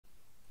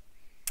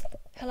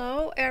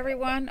Hello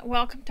everyone,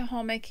 welcome to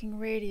Homemaking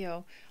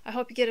Radio. I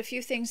hope you get a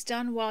few things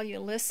done while you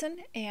listen,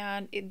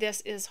 and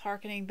this is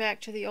harkening back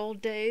to the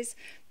old days,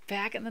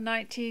 back in the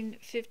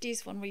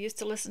 1950s when we used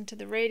to listen to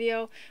the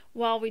radio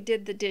while we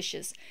did the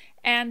dishes.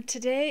 And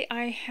today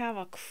I have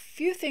a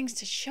few things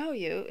to show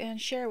you and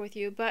share with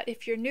you, but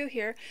if you're new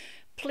here,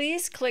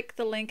 please click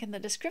the link in the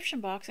description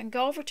box and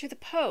go over to the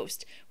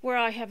post where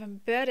I have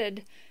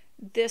embedded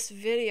this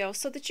video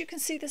so that you can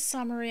see the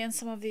summary and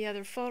some of the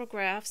other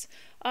photographs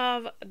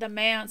of the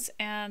manse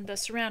and the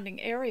surrounding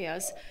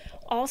areas.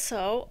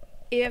 Also,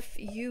 if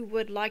you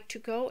would like to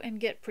go and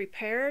get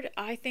prepared,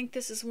 I think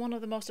this is one of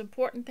the most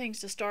important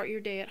things to start your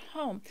day at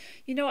home.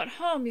 You know, at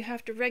home you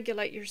have to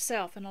regulate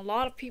yourself, and a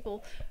lot of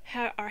people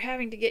are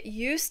having to get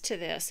used to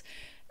this,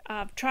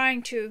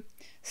 trying to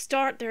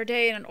start their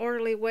day in an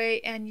orderly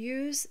way and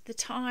use the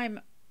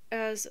time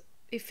as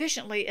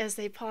efficiently as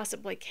they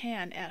possibly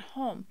can at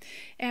home.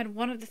 And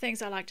one of the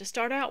things I like to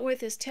start out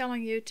with is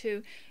telling you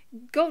to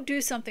go do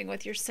something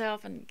with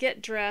yourself and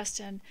get dressed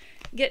and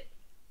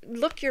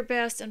look your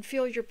best and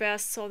feel your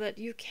best so that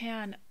you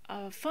can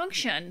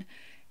function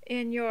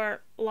in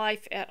your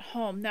life at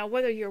home. Now,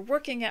 whether you're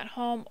working at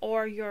home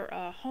or you're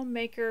a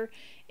homemaker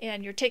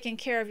and you're taking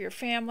care of your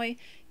family,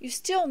 you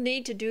still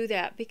need to do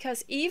that,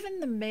 because even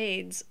the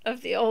maids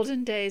of the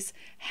olden days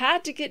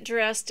had to get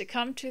dressed to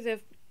come to the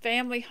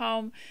family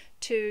home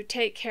to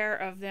take care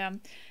of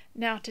them.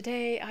 Now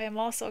today I am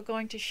also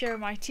going to share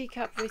my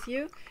teacup with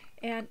you,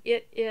 and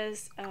it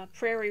is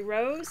Prairie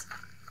Rose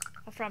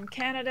from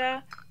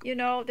Canada. You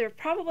know, there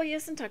probably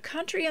isn't a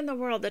country in the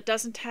world that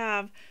doesn't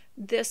have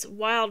this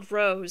wild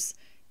rose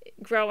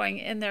growing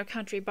in their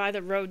country by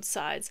the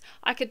roadsides.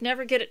 I could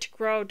never get it to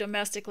grow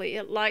domestically.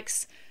 It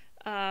likes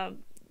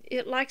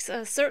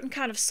a certain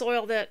kind of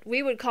soil that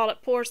we would call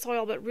it poor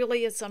soil, but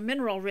really it's a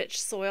mineral-rich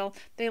soil.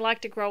 They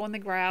like to grow in the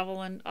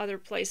gravel and other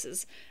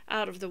places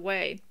out of the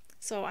way.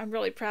 So I'm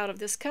really proud of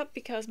this cup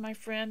because my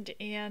friend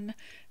in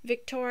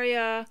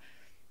Victoria,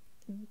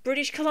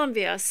 British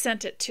Columbia,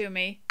 sent it to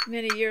me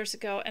many years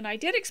ago. And I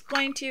did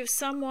explain to you,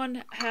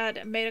 someone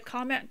had made a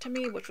comment to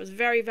me which was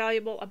very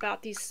valuable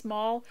about these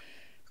small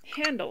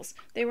handles.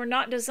 They were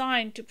not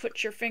designed to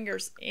put your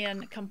fingers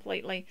in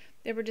completely.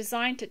 They were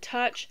designed to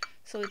touch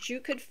so that you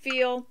could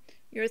feel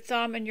your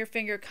thumb and your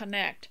finger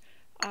connect.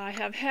 I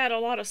have had a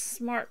lot of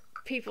smart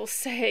people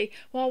say,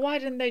 well, why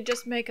didn't they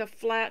just make a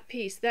flat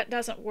piece? That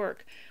doesn't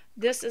work.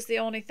 This is the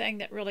only thing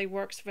that really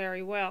works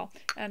very well.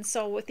 And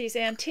so with these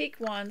antique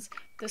ones,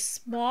 the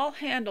small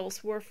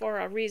handles were for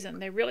a reason.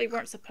 They really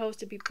weren't supposed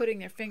to be putting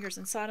their fingers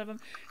inside of them,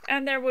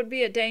 and there would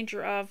be a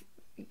danger of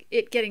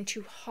it getting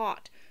too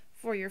hot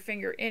for your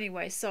finger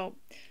anyway. So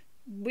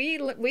we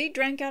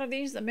drank out of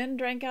these. The men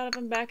drank out of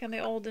them back in the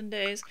olden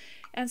days.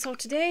 And so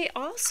today I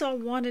also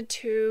wanted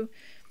to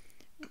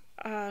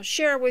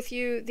share with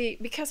you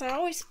because I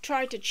always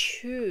try to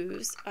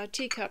choose a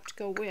teacup to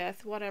go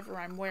with whatever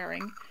I'm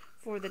wearing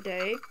for the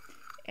day.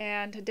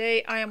 And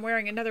today I am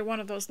wearing another one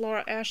of those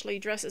Laura Ashley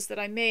dresses that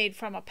I made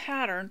from a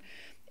pattern.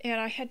 And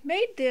I had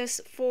made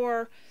this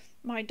for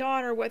my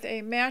daughter with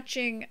a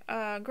matching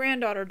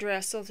granddaughter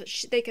dress so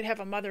that they could have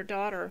a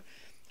mother-daughter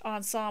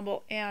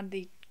ensemble, and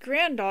the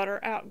granddaughter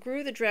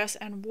outgrew the dress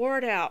and wore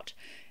it out.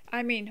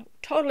 I mean,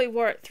 totally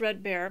wore it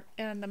threadbare,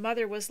 and the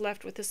mother was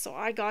left with this, so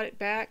I got it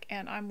back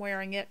and I'm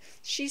wearing it.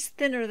 She's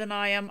thinner than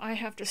I am. I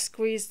have to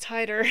squeeze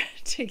tighter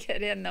to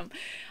get in them.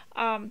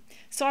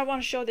 So I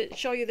want to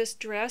show you this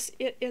dress.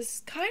 It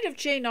is kind of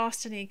Jane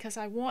Austen-y because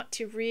I want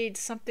to read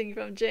something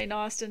from Jane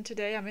Austen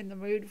today. I'm in the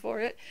mood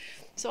for it.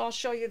 So I'll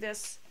show you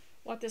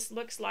what this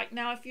looks like.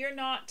 Now, if you're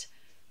not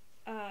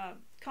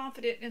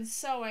confident in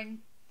sewing,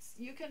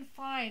 you can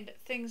find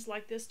things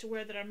like this to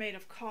wear that are made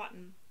of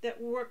cotton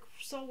that work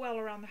so well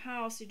around the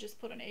house. You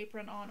just put an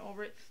apron on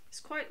over it. It's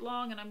quite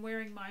long, and I'm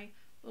wearing my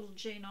little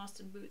Jane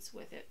Austen boots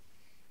with it.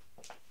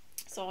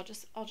 So I'll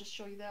just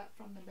show you that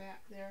from the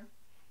back there.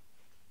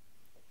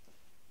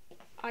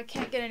 I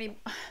can't get any.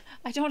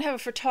 I don't have a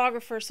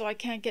photographer, so I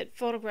can't get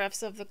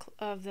photographs of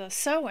the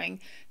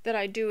sewing that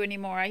I do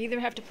anymore. I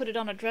either have to put it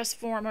on a dress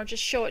form or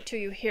just show it to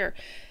you here.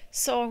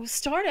 So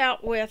start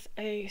out with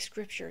a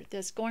scripture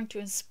that's going to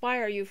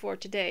inspire you for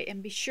today,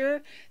 and be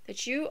sure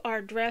that you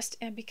are dressed,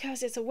 and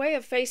because it's a way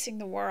of facing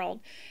the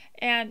world.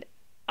 And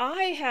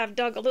I have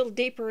dug a little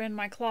deeper in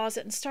my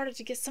closet and started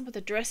to get some of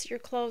the dressier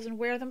clothes and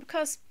wear them,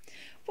 because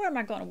where am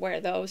I going to wear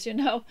those, you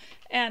know?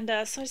 And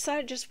so I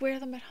decided to just wear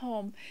them at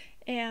home.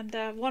 And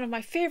one of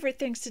my favorite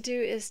things to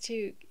do is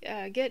to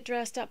get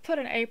dressed up, put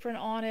an apron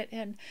on it,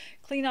 and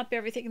clean up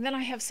everything. And then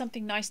I have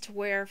something nice to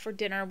wear for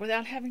dinner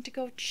without having to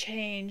go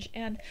change.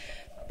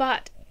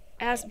 But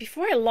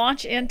before I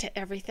launch into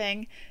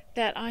everything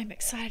that I'm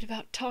excited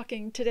about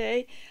talking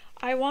today,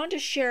 I want to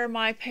share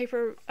my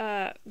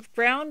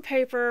brown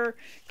paper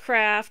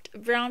craft,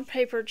 brown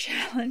paper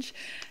challenge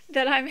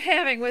that I'm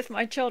having with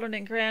my children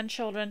and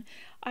grandchildren.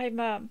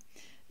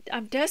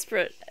 I'm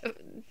desperate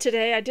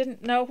today. I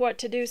didn't know what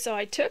to do, so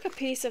I took a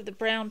piece of the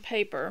brown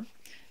paper,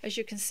 as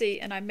you can see,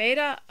 and I made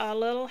a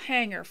little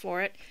hanger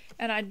for it,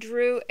 and I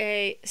drew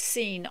a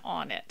scene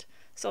on it.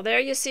 So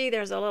there you see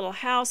there's a little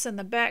house in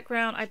the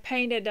background. I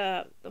painted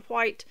the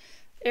white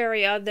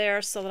area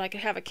there so that I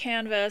could have a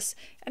canvas.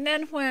 And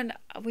then when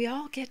we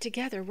all get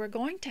together, we're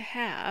going to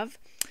have,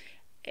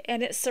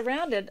 and it's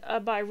surrounded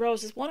by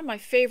roses. One of my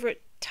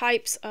favorite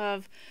types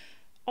of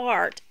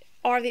art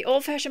are the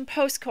old-fashioned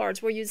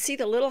postcards where you'd see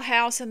the little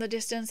house in the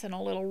distance and a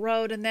little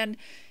road, and then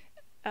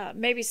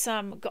maybe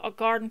some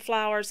garden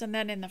flowers, and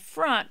then in the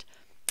front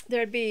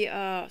there'd be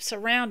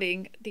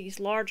surrounding these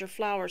larger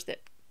flowers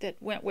that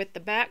went with the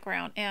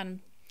background. And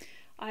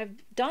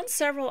I've done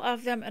several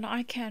of them, and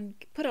I can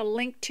put a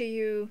link to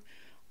you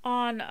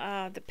on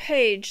the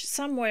page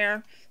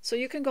somewhere so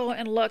you can go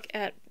and look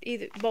at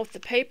both the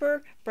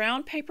paper,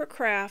 brown paper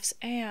crafts,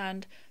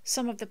 and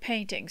some of the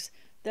paintings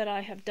that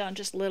I have done,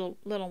 just little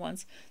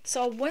ones.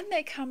 So when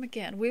they come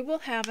again, we will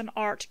have an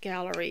art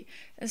gallery,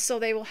 and so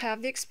they will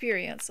have the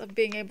experience of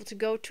being able to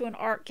go to an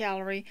art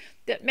gallery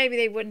that maybe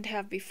they wouldn't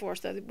have before.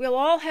 So we'll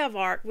all have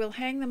art. We'll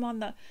hang them on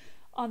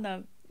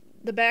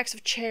the backs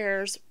of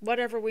chairs,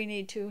 whatever we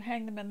need to,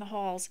 hang them in the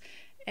halls,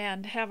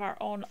 and have our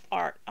own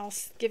art. I'll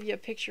give you a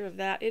picture of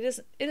that. It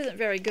isn't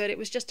very good. It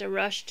was just a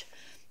rushed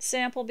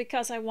sample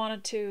because I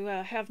wanted to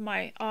have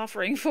my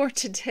offering for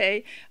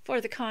today for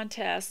the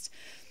contest.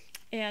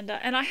 And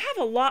I have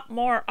a lot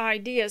more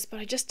ideas, but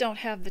I just don't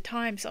have the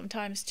time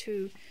sometimes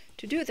to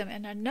do them.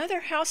 And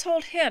another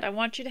household hint I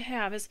want you to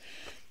have is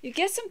you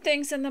get some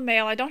things in the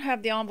mail. I don't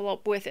have the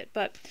envelope with it,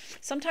 but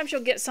sometimes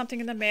you'll get something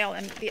in the mail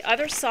and the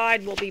other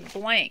side will be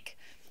blank.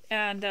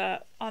 And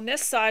on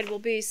this side will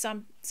be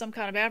some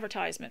kind of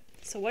advertisement.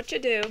 So what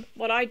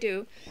I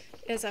do,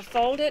 is I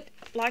fold it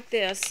like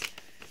this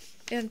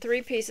in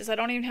 3 pieces. I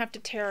don't even have to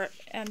tear it.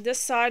 And this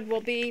side will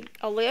be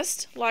a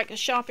list, like a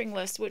shopping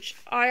list, which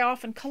I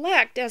often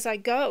collect as I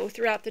go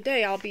throughout the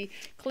day. I'll be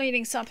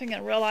cleaning something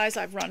and realize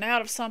I've run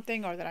out of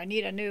something, or that I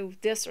need a new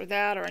this or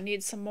that, or I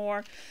need some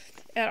more.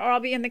 Or I'll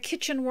be in the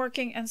kitchen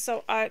working, and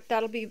so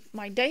that'll be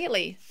my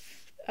daily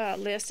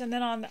list. And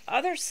then on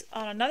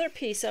another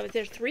piece of it,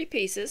 there's 3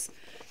 pieces.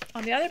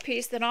 On the other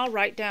piece, then I'll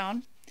write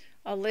down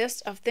a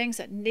list of things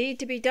that need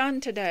to be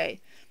done today,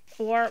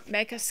 or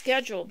make a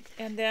schedule.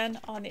 And then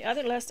on the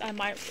other list, I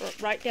might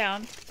write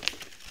down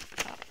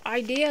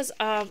ideas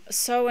of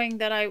sewing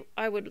that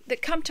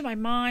that come to my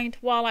mind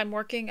while I'm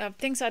working, of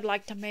things I'd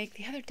like to make.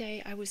 The other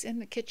day I was in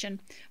the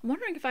kitchen. I'm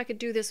wondering if I could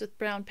do this with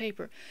brown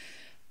paper,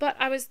 but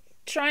I was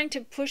trying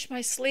to push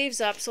my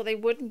sleeves up so they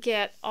wouldn't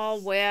get all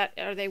wet,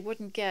 or they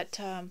wouldn't get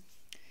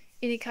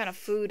any kind of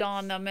food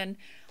on them. And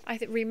I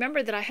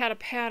remembered that I had a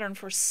pattern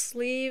for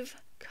sleeve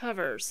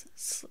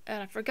covers,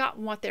 and I've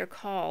forgotten what they're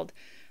called.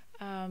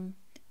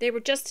 They were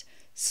just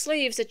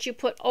sleeves that you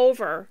put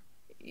over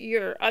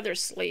your other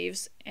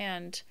sleeves,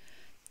 and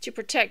to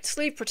protect,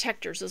 sleeve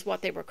protectors is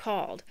what they were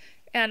called.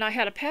 And I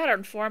had a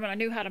pattern for them, and I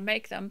knew how to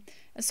make them.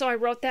 And so I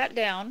wrote that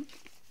down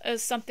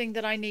as something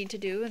that I need to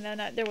do. And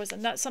then there was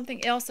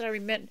something else that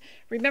I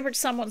remembered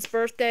someone's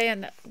birthday,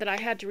 and that I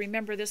had to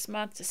remember this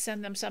month to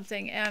send them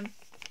something. And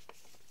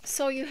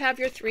so you have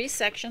your 3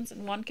 sections,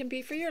 and one can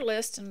be for your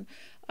list and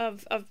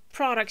of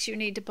products you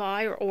need to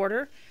buy or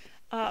order.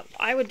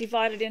 I would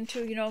divide it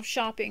into,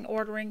 shopping,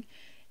 ordering,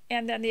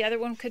 and then the other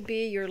one could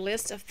be your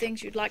list of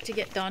things you'd like to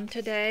get done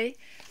today,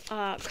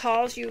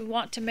 calls you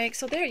want to make.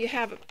 So there you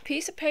have a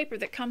piece of paper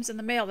that comes in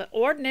the mail that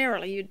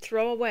ordinarily you'd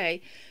throw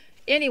away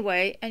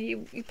anyway, and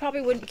you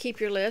probably wouldn't keep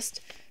your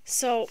list.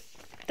 So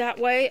that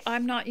way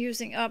I'm not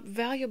using up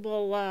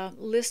valuable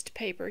list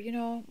paper.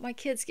 My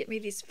kids get me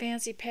these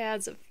fancy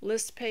pads of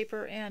list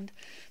paper, and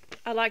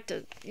I like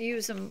to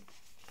use them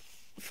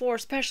for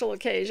special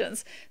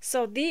occasions.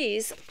 So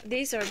these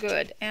are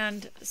good.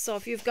 And so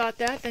if you've got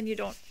that, then you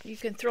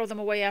can throw them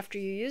away after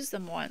you use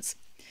them once.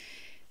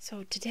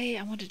 So today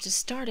I wanted to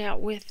start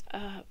out with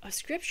a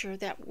scripture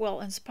that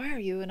will inspire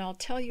you, and I'll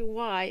tell you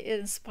why it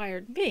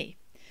inspired me.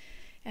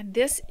 And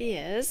this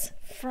is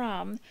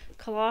from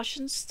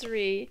Colossians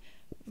 3,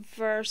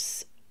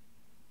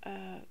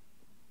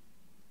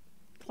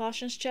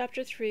 Colossians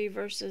chapter 3,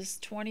 verses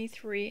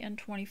 23 and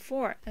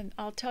 24. And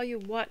I'll tell you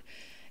what.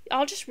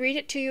 I'll just read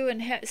it to you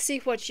and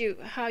see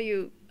how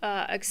you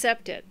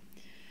accept it.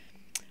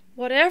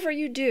 Whatever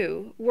you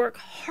do, work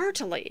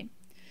heartily,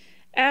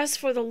 as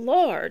for the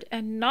Lord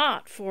and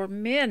not for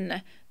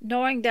men,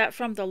 knowing that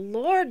from the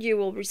Lord you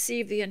will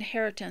receive the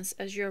inheritance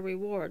as your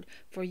reward,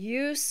 for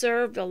you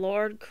serve the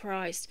Lord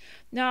Christ.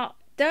 Now,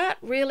 that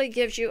really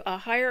gives you a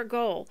higher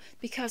goal,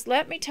 because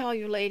let me tell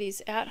you,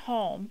 ladies at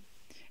home,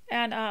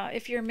 and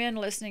if you're men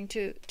listening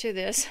to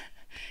this,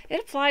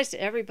 it applies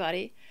to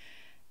everybody,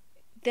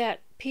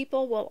 that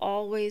people will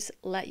always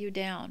let you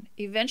down.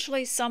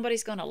 Eventually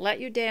somebody's going to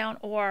let you down,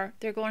 or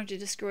they're going to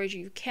discourage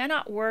you. You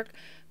cannot work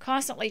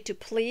constantly to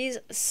please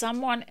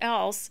someone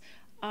else,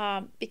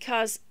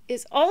 because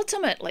it's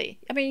ultimately,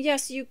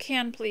 yes, you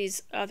can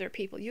please other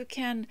people. You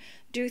can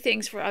do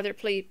things for other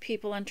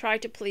people and try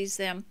to please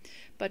them,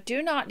 but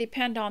do not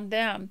depend on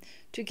them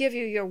to give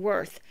you your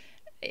worth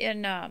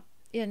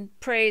in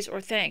praise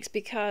or thanks,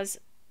 because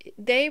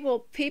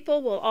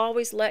people will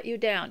always let you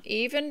down,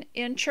 even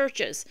in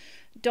churches.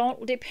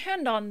 Don't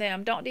depend on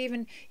them. Don't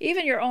even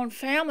your own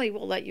family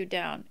will let you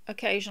down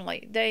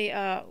occasionally. They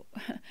are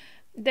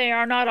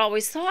not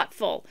always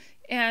thoughtful,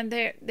 and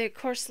they of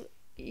course,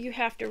 you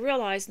have to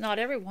realize not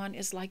everyone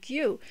is like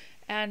you,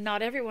 and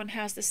not everyone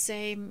has the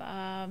same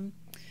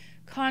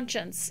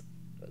conscience,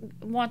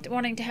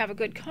 wanting to have a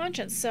good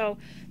conscience, so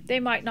they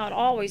might not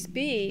always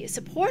be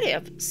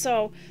supportive.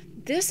 So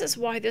this is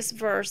why this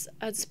verse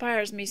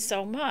inspires me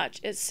so much.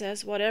 It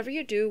says, whatever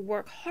you do,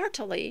 work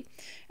heartily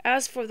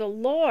as for the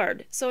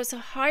Lord. So it's a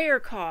higher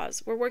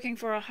cause. We're working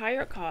for a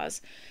higher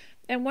cause.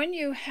 And when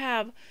you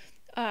have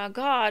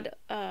God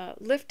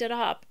lifted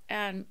up,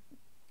 and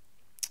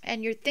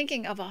you're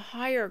thinking of a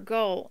higher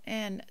goal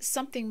and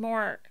something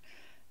more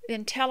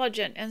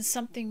intelligent and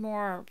something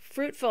more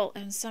fruitful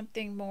and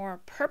something more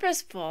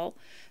purposeful,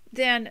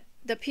 then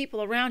the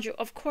people around you,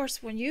 of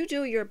course, when you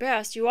do your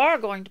best, you are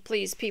going to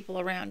please people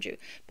around you.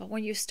 But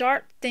when you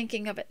start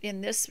thinking of it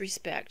in this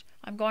respect,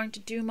 I'm going to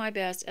do my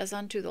best as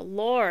unto the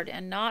Lord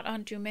and not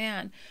unto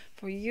man,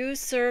 for you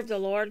serve the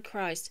Lord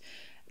Christ.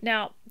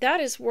 Now, that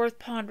is worth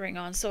pondering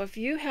on. So if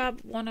you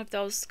have one of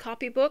those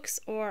copybooks,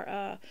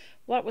 or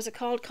what was it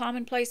called,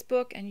 commonplace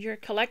book, and you're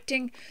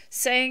collecting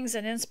sayings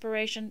and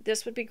inspiration,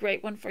 this would be a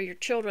great one for your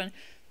children.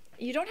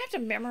 You don't have to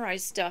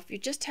memorize stuff. You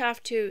just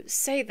have to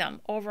say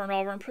them over and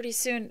over, and pretty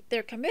soon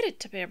they're committed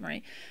to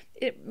memory.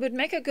 It would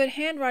make a good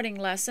handwriting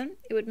lesson.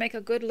 It would make a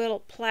good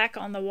little plaque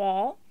on the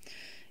wall.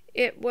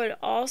 It would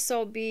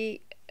also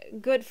be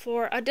good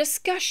for a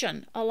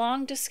discussion, a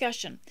long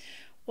discussion.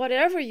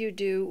 Whatever you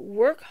do,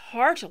 work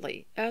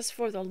heartily as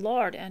for the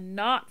Lord and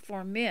not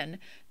for men,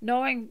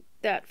 knowing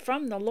that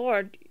from the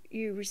Lord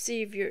you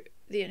receive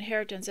the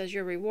inheritance as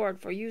your reward,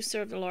 for you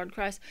serve the Lord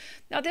Christ.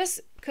 Now this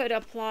could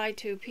apply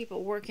to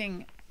people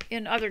working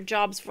in other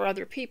jobs for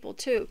other people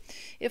too.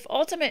 If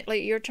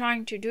ultimately you're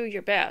trying to do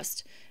your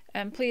best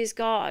and please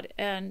God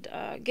and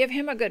give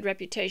him a good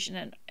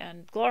reputation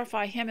and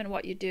glorify him in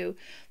what you do,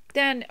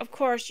 then of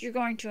course you're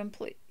going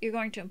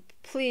to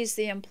please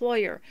the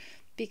employer,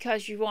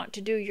 because you want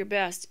to do your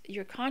best.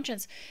 Your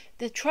conscience.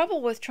 The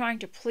trouble with trying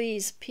to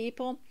please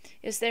people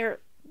is their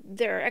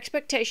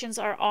expectations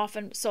are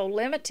often so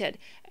limited,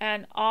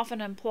 and often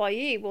an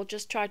employee will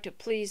just try to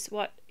please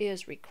what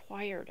is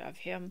required of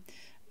him,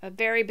 a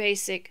very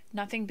basic,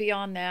 nothing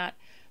beyond that,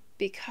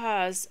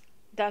 because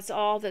that's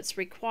all that's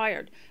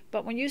required.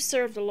 But when you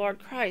serve the Lord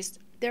Christ,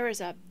 there is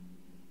a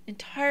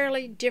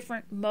entirely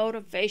different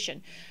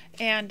motivation.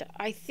 And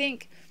I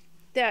think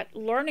that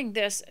learning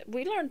this,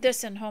 we learned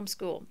this in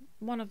homeschool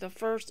one of the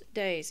first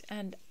days,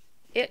 and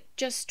it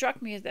just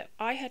struck me that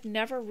I had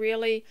never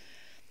really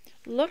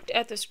looked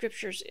at the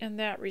scriptures in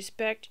that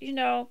respect. You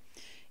know,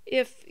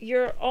 if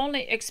your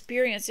only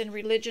experience in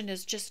religion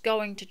is just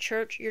going to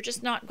church, you're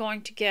just not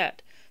going to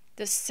get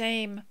the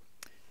same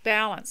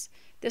balance.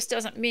 This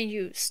doesn't mean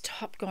you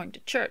stop going to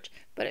church,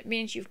 but it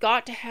means you've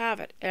got to have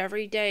it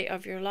every day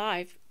of your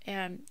life.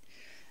 And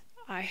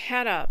I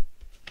had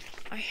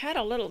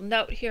a little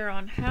note here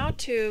on how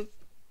to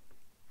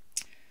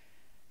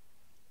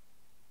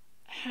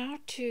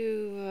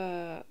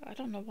I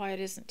don't know why it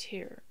isn't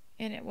here,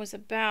 and it was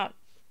about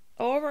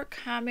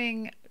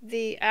overcoming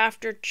the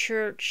after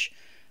church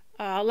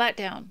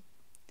letdown.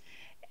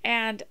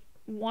 And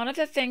one of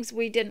the things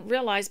we didn't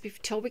realize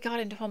until we got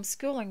into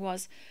homeschooling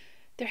was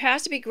there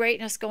has to be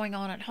greatness going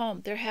on at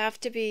home. There have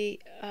to be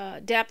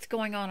depth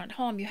going on at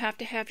home. You have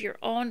to have your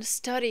own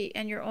study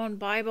and your own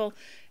Bible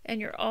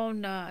and your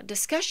own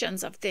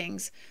discussions of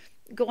things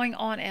going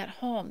on at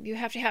home. You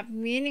have to have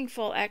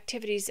meaningful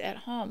activities at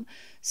home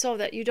so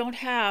that you don't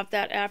have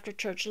that after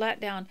church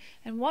letdown.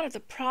 And one of the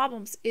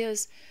problems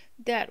is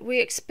that we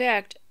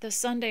expect the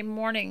Sunday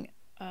morning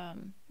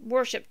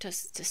worship to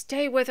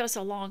stay with us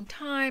a long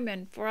time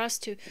and for us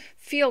to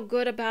feel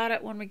good about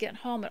it when we get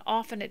home. And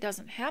often it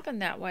doesn't happen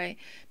that way,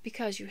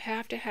 because you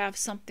have to have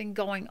something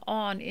going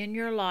on in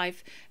your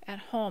life at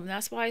home.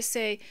 That's why I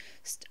say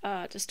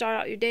to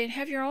start out your day and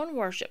have your own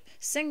worship.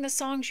 Sing the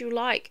songs you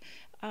like.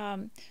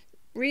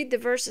 Read the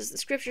verses, the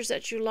scriptures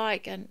that you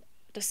like, and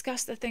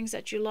discuss the things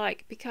that you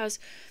like. Because,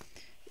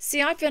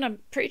 see, I've been a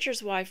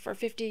preacher's wife for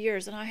 50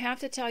 years, and I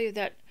have to tell you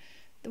that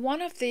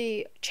one of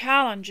the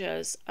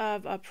challenges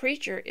of a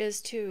preacher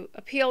is to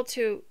appeal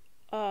to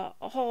a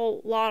whole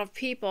lot of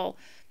people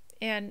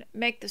and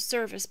make the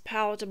service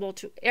palatable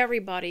to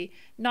everybody,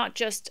 not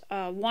just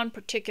one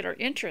particular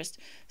interest.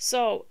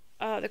 So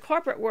the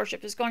corporate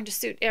worship is going to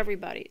suit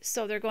everybody.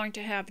 So they're going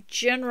to have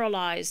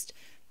generalized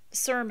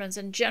sermons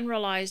and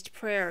generalized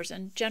prayers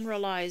and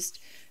generalized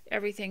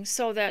everything,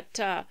 so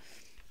that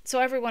so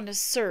everyone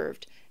is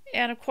served.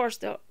 And of course,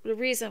 the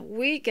reason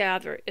we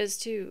gather is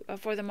to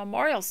for the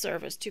memorial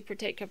service, to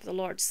partake of the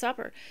Lord's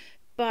Supper.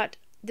 But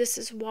this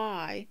is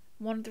why,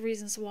 one of the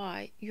reasons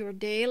why your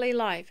daily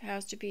life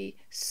has to be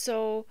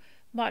so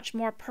much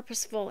more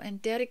purposeful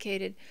and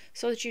dedicated,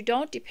 so that you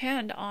don't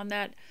depend on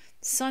that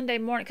Sunday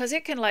morning, because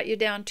it can let you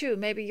down too.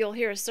 Maybe you'll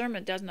hear a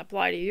sermon that doesn't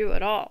apply to you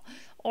at all,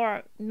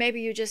 or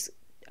maybe you just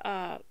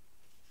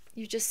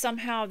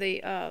somehow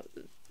the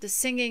the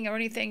singing or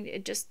anything,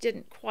 it just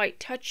didn't quite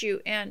touch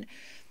you. And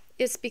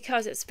it's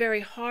because it's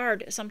very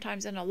hard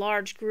sometimes in a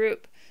large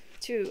group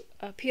to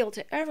appeal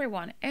to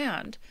everyone.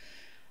 And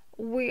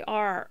we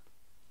are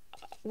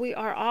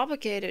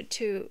obligated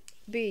to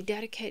be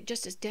dedicated,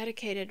 just as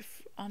dedicated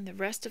on the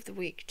rest of the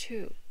week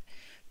too.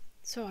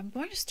 So I'm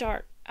going to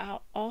start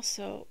out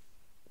also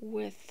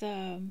with,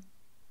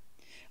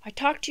 I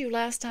talked to you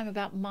last time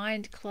about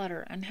mind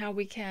clutter and how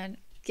we can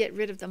get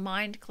rid of the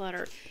mind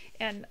clutter.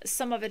 And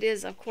some of it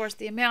is, of course,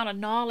 the amount of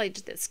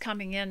knowledge that's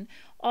coming in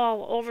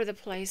all over the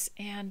place,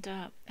 and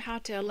how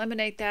to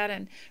eliminate that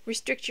and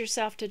restrict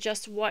yourself to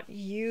just what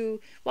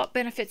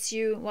benefits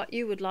you, what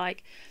you would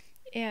like,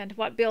 and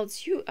what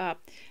builds you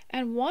up.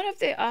 And one of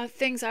the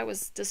things I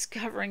was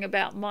discovering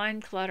about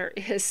mind clutter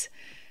is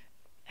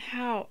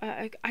how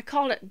I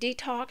call it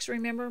detox.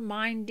 Remember,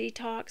 mind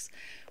detox?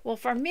 Well,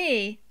 for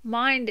me,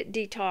 mind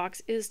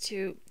detox is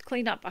to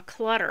clean up a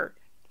clutter,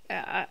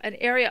 an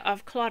area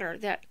of clutter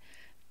that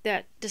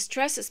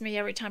distresses me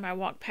every time I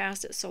walk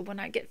past it. So when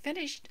I get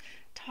finished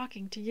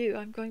talking to you,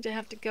 I'm going to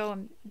have to go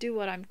and do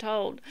what I'm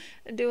told,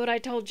 and do what I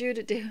told you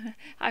to do.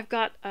 I've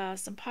got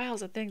some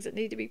piles of things that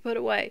need to be put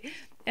away,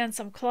 and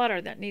some clutter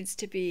that needs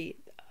to be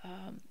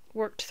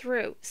worked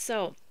through.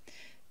 So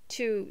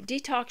to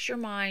detox your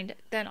mind,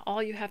 then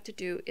all you have to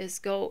do is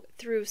go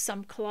through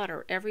some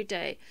clutter every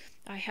day.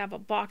 I have a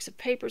box of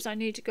papers I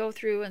need to go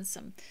through, and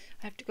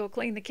I have to go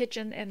clean the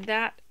kitchen, and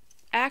that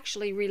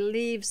actually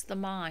relieves the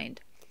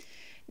mind.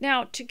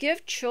 Now, to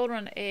give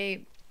children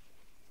a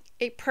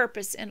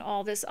purpose in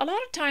all this, a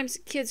lot of times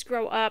kids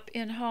grow up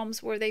in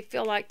homes where they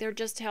feel like they're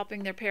just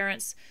helping their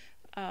parents.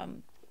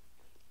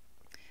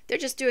 They're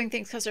just doing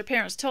things because their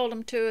parents told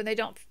them to, and they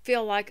don't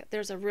feel like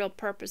there's a real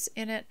purpose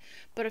in it.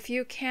 But if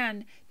you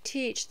can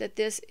teach that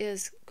this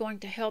is going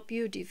to help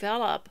you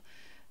develop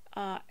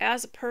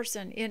as a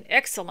person in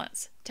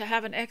excellence, to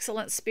have an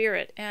excellent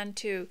spirit and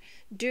to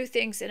do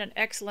things in an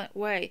excellent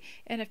way,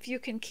 and if you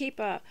can keep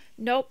a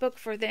notebook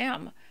for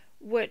them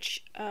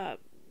which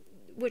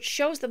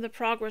shows them the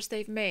progress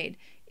they've made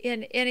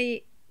in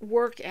any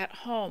work at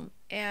home,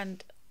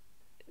 and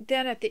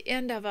then at the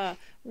end of a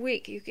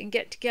week you can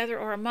get together,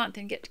 or a month,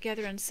 and get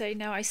together and say,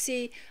 now I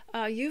see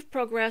you've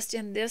progressed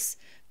in this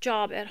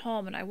job at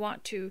home, and I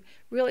want to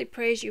really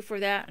praise you for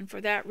that, and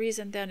for that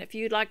reason, then if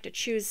you'd like to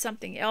choose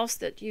something else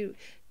that you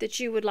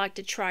would like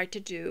to try to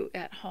do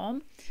at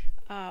home,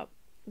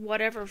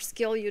 whatever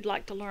skill you'd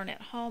like to learn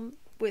at home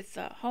with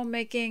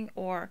homemaking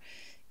or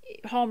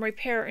home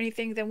repair or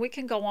anything, then we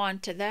can go on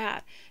to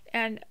that.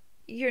 And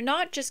you're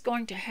not just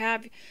going to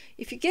have,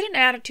 if you get an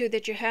attitude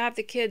that you have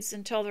the kids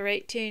until they're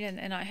 18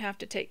 and I have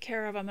to take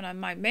care of them, and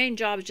my main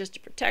job is just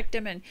to protect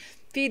them and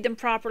feed them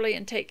properly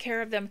and take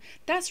care of them,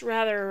 that's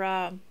rather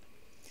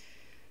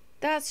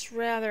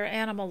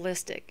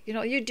animalistic. You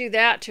know, you do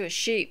that to a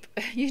sheep,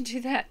 you do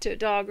that to a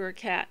dog or a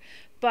cat.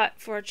 But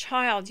for a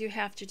child, you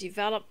have to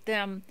develop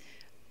them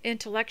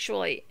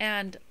intellectually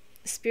and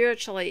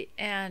spiritually,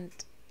 and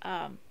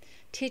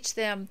teach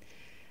them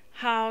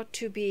how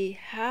to be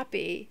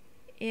happy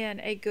in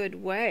a good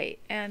way.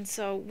 And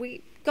so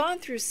we've gone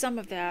through some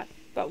of that,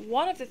 but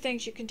one of the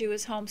things you can do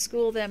is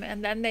homeschool them,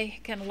 and then they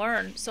can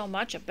learn so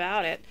much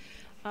about it.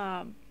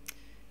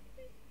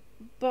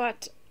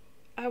 But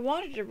I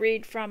wanted to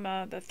read from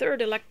the third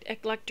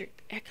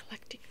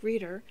eclectic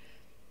reader,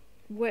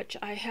 which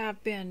I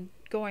have been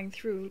going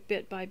through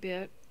bit by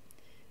bit,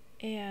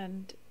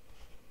 and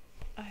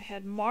I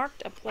had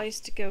marked a place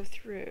to go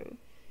through.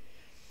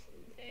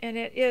 And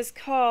it is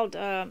called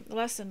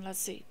lesson, let's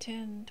see,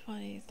 10,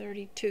 20,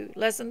 32.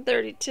 Lesson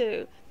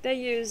 32. They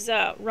use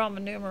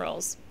Roman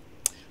numerals.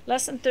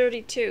 Lesson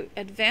 32,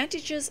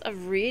 advantages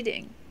of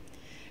reading.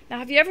 Now,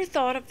 have you ever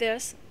thought of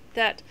this?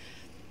 That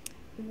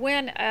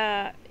when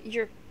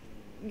your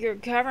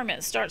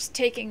government starts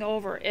taking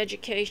over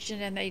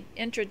education, and they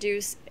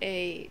introduce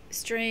a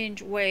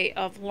strange way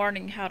of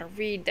learning how to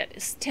read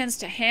that tends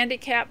to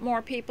handicap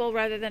more people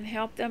rather than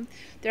help them,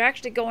 they're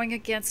actually going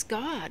against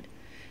God.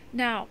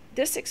 Now,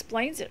 this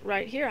explains it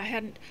right here. I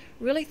hadn't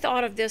really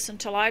thought of this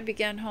until I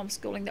began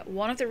homeschooling, that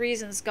one of the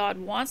reasons God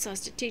wants us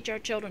to teach our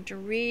children to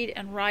read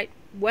and write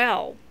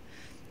well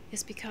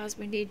is because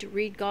we need to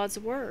read God's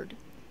Word,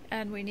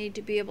 and we need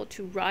to be able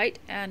to write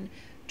and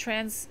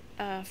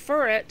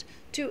transfer it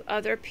to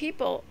other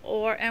people,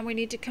 and we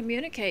need to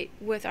communicate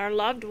with our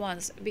loved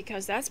ones,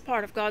 because that's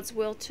part of God's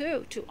will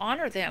too, to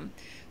honor them.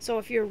 So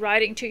if you're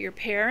writing to your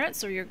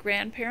parents or your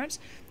grandparents,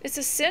 it's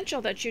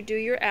essential that you do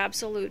your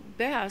absolute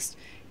best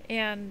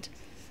and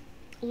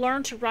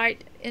learn to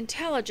write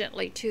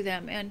intelligently to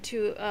them, and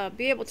to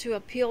be able to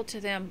appeal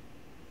to them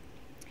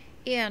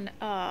in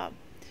a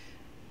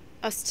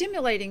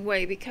stimulating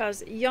way,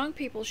 because young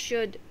people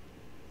should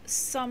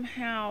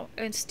somehow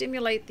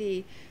stimulate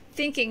the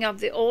thinking of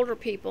the older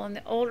people, and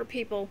the older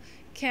people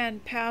can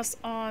pass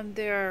on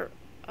their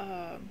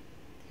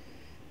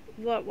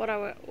what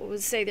I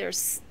would say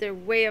their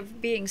way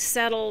of being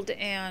settled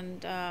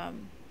and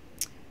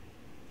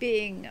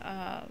being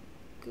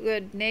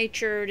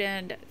good-natured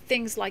and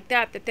things like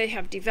that they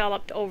have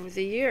developed over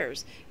the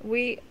years.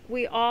 We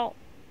all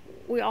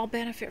we all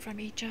benefit from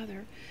each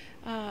other.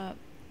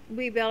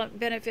 We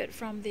benefit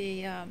from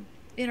the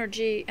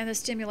energy and the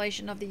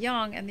stimulation of the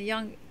young, and the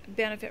young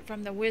benefit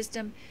from the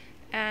wisdom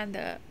and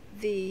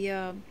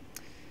the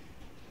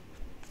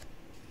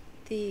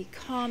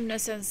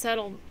calmness and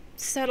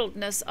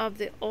settledness of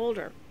the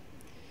older.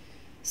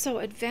 So,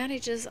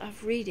 advantages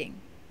of reading.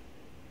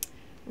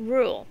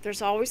 Rule.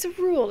 There's always a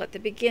rule at the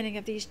beginning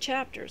of these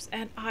chapters,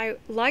 and I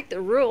like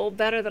the rule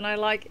better than I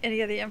like any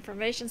of the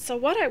information. So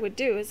what I would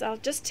do is I'll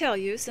just tell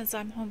you, since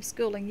I'm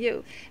homeschooling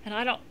you, and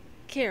I don't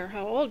care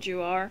how old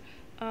you are,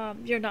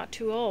 you're not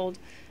too old.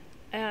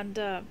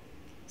 And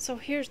so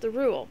here's the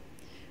rule.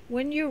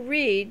 When you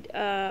read,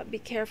 be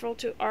careful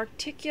to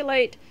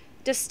articulate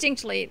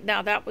distinctly.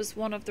 Now, that was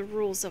one of the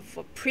rules of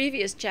a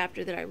previous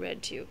chapter that I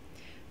read to you.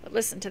 But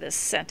listen to this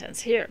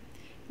sentence here.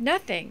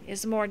 Nothing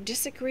is more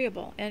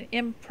disagreeable and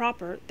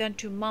improper than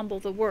to mumble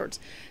the words.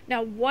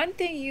 Now, one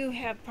thing you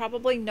have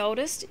probably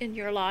noticed in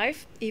your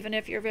life, even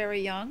if you're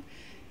very young,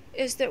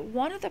 is that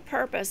one of the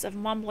purpose of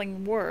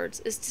mumbling words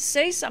is to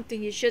say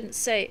something you shouldn't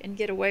say and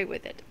get away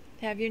with it.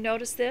 Have you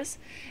noticed this?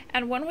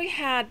 And when we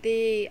had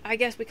I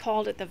guess we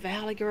called it the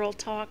Valley Girl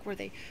talk, where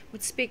they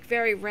would speak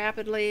very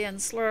rapidly and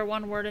slur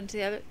one word into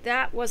the other,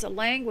 that was a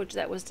language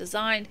that was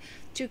designed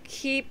to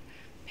keep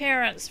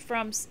parents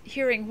from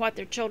hearing what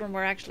their children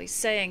were actually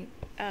saying,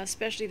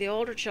 especially the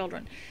older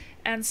children.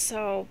 And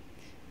so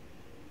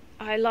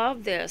I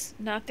love this.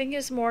 Nothing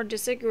is more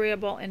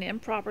disagreeable and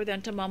improper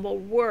than to mumble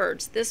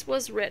words. This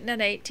was written in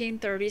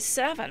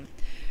 1837.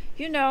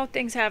 You know,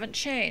 things haven't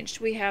changed.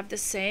 We have the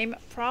same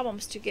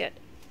problems to get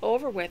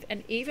over with.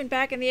 And even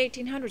back in the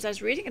 1800s, I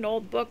was reading an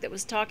old book that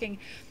was talking,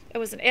 it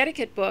was an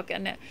etiquette book,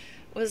 and it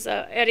was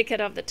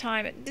etiquette of the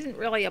time. It didn't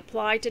really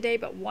apply today,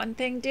 but one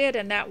thing did,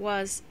 and that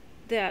was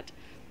that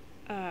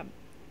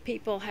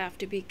people have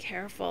to be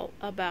careful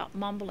about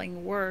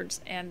mumbling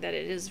words, and that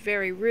it is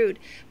very rude.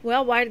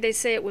 Well, why did they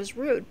say it was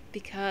rude?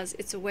 Because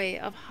it's a way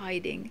of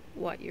hiding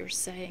what you're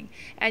saying.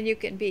 And you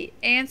can be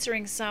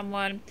answering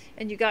someone,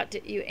 and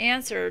you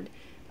answered,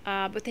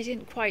 but they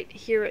didn't quite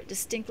hear it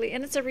distinctly,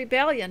 and it's a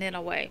rebellion in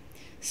a way.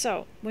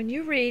 So when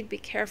you read, be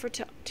careful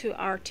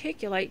to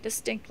articulate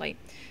distinctly.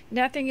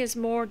 Nothing is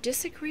more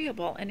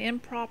disagreeable and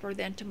improper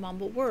than to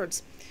mumble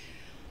words.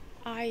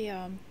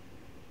 I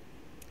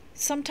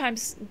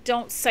sometimes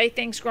don't say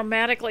things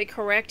grammatically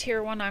correct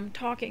here when I'm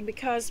talking,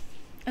 because,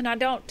 and I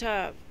don't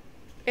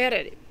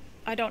edit.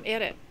 I don't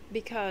edit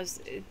because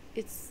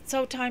it's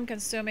so time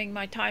consuming.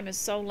 My time is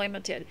so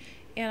limited,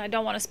 and I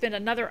don't want to spend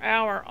another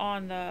hour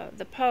on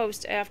the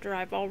post after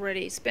I've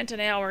already spent an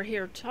hour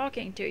here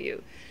talking to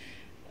you.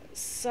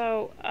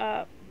 So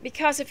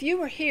because if you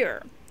were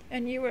here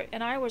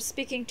and I was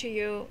speaking to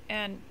you,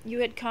 and you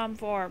had come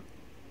for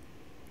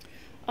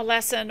a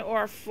lesson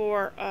or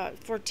for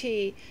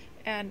tea,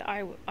 and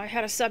I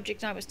had a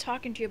subject and I was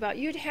talking to you about,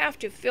 you'd have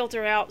to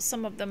filter out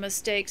some of the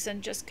mistakes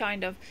and just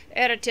kind of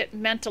edit it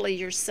mentally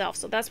yourself.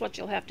 So that's what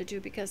you'll have to do,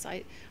 because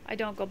I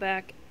don't go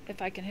back,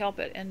 if I can help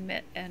it,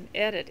 and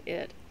edit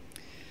it.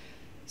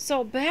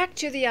 So back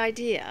to the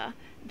idea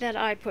that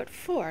I put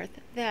forth,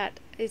 that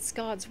it's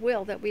God's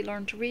will that we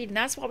learn to read, and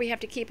that's why we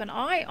have to keep an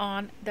eye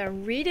on the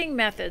reading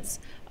methods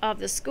of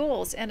the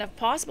schools, and if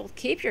possible,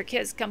 keep your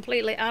kids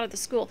completely out of the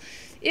school.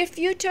 If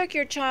you took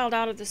your child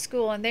out of the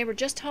school and they were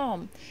just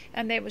home,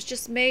 and they was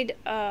just made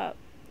to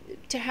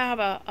have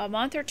a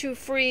month or two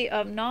free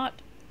of not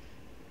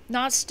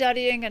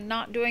studying and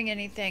not doing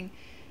anything,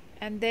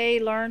 and they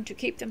learn to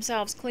keep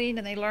themselves clean,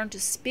 and they learn to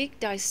speak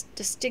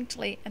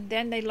distinctly, and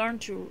then they learn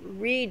to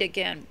read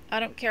again. I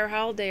don't care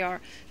how old they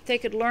are. If they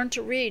could learn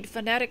to read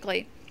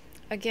phonetically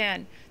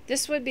again,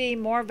 this would be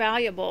more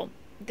valuable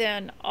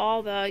than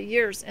all the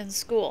years in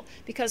school,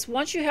 because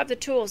once you have the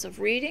tools of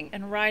reading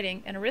and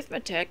writing and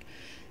arithmetic,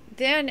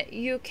 then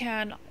you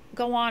can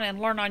go on and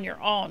learn on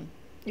your own.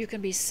 You can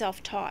be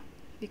self-taught,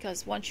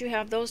 because once you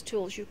have those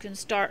tools, you can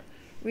start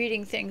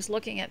reading things,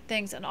 looking at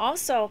things. And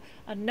also,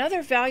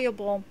 another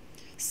valuable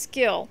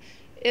skill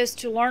is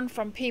to learn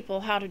from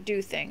people how to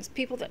do things,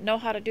 people that know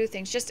how to do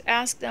things. Just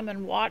ask them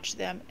and watch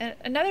them. And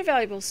another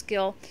valuable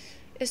skill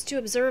is to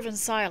observe in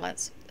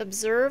silence.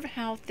 Observe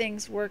how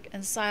things work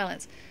in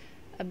silence.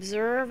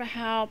 Observe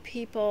how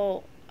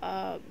people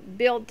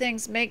build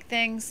things, make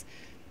things,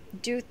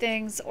 do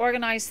things,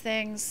 organize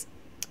things,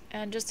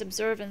 and just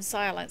observe in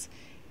silence.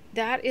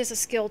 That is a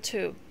skill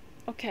too.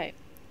 Okay.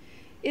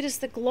 It is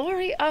the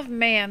glory of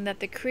man that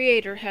the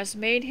Creator has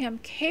made him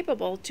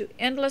capable to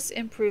endless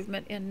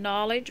improvement in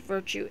knowledge,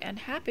 virtue, and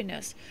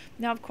happiness.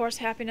 Now, of course,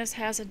 happiness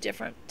has a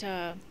different,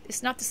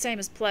 it's not the same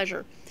as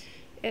pleasure.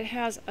 It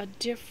has a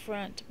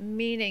different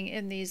meaning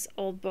in these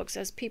old books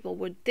as people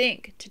would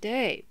think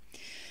today.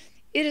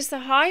 It is the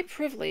high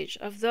privilege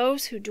of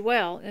those who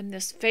dwell in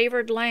this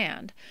favored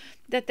land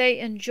that they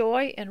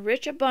enjoy in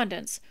rich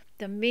abundance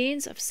the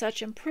means of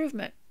such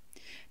improvement.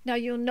 Now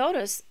you'll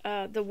notice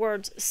the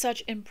words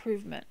 "such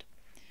improvement,"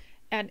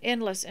 and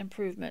endless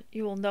improvement.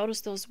 You will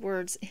notice those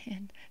words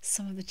in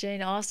some of the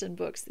Jane Austen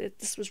books.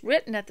 This was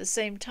written at the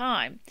same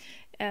time,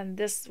 and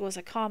this was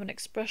a common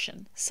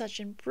expression, such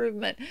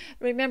improvement.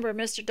 Remember,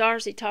 Mr.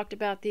 Darcy talked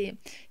about the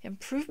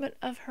improvement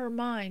of her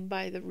mind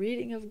by the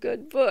reading of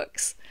good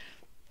books.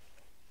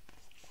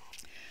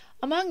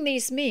 Among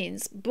these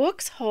means,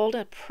 books hold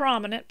a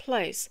prominent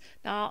place.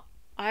 Now,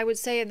 I would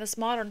say in this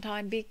modern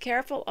time, be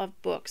careful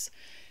of books.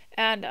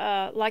 And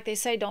like they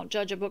say, don't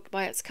judge a book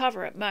by its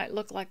cover. It might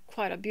look like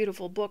quite a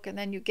beautiful book, and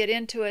then you get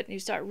into it and you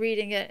start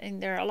reading it,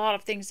 and there are a lot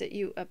of things that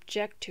you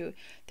object to.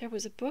 There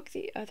was a book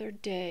the other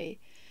day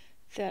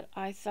that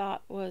I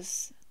thought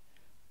was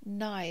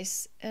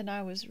nice, and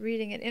I was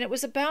reading it, and it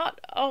was about,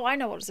 oh, I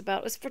know what it was about.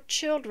 It was for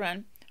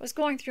children. I was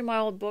going through my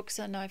old books,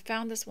 and I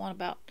found this one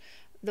about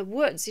the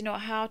woods,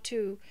 how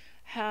to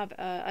have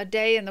a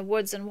day in the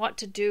woods and what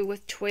to do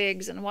with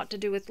twigs and what to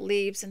do with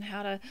leaves and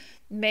how to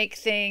make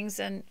things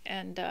and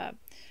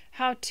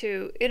how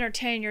to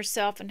entertain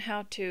yourself and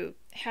how to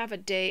have a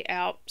day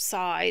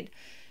outside.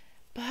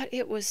 But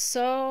it was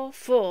so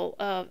full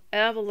of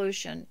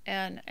evolution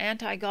and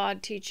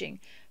anti-God teaching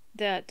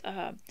that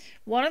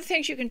one of the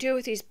things you can do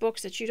with these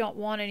books that you don't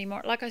want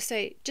anymore, like I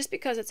say, just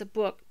because it's a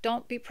book,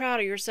 don't be proud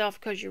of yourself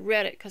because you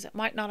read it, because it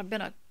might not have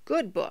been a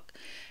good book.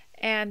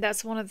 And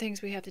that's one of the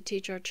things we have to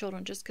teach our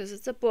children. Just because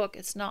it's a book,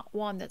 it's not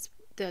one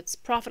that's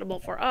profitable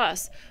for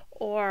us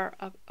or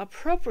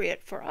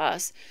appropriate for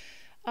us.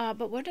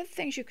 But one of the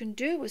things you can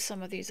do with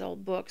some of these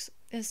old books,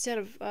 instead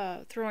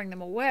of throwing them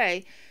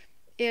away,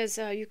 is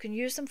you can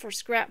use them for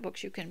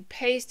scrapbooks. You can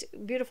paste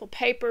beautiful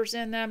papers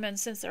in them, and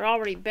since they're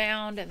already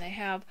bound and they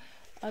have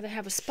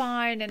a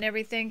spine and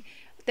everything,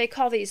 they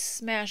call these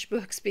smash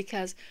books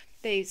because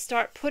they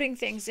start putting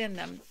things in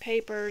them,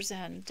 papers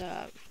and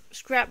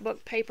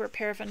scrapbook paper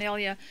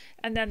paraphernalia,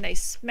 and then they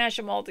smash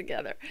them all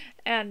together.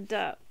 And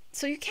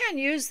so you can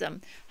use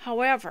them.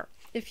 However,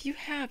 if you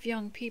have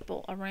young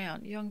people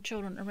around, young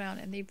children around,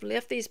 and they've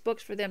left these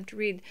books for them to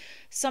read,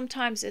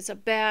 sometimes it's a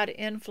bad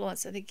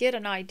influence, and they get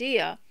an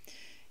idea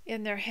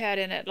in their head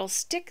and it'll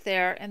stick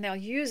there, and they'll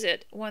use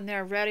it when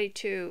they're ready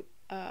to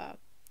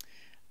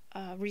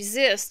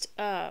resist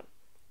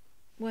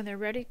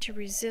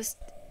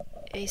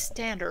a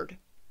standard.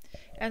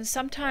 And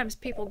sometimes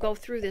people go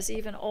through this,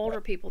 even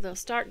older people. They'll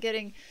start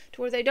getting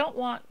to where they don't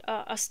want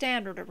a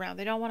standard around.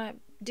 They don't want to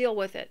deal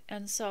with it.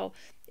 And so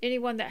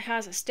anyone that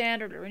has a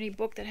standard or any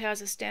book that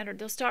has a standard,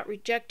 they'll start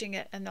rejecting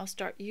it, and they'll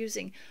start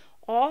using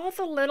all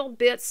the little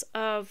bits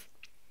of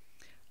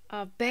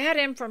bad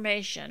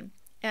information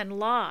and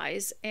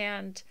lies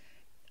and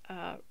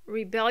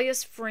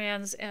rebellious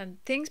friends and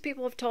things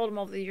people have told them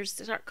over the years,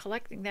 to start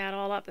collecting that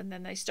all up, and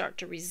then they start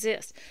to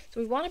resist. So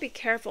we want to be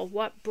careful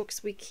what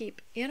books we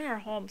keep in our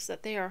homes,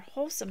 that they are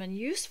wholesome and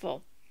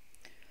useful.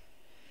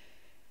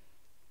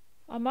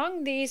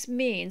 Among these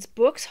means,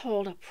 books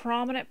hold a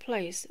prominent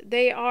place.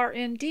 They are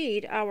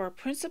indeed our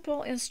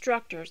principal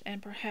instructors,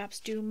 and perhaps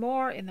do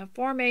more in the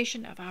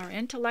formation of our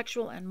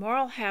intellectual and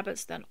moral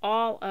habits than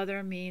all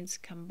other means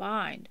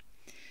combined.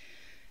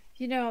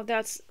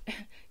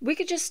 We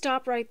could just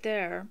stop right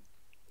there,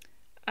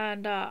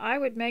 and I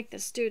would make the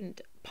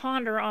student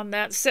ponder on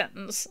that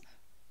sentence.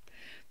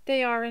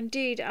 They are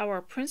indeed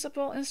our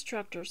principal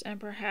instructors, and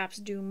perhaps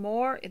do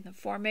more in the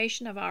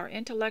formation of our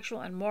intellectual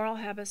and moral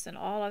habits than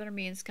all other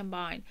means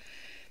combined.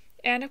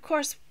 And of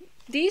course,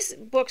 these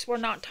books were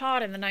not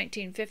taught in the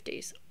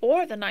 1950s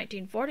or the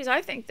 1940s.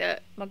 I think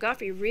that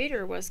McGuffey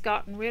Reader was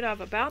gotten rid of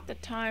about the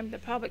time the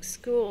public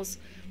schools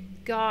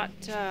got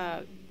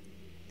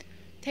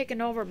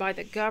taken over by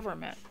the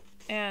government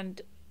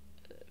and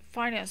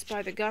financed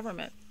by the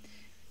government.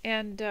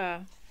 And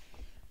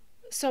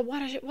so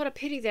what a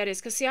pity that is,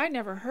 because see, I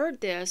never heard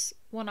this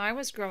when I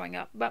was growing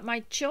up, but my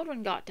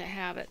children got to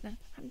have it, and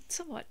I'm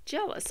somewhat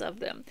jealous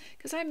of them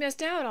because I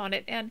missed out on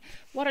it, and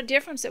what a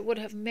difference it would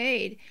have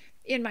made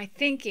in my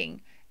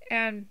thinking.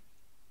 And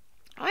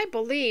I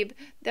believe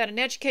that an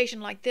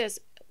education like this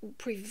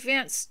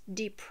prevents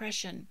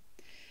depression.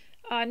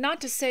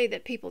 Not to say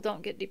that people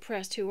don't get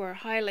depressed who are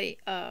highly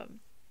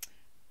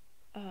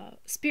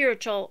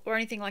spiritual or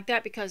anything like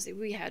that, because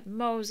we had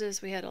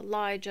Moses, we had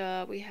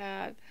Elijah, we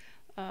had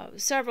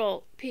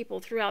several people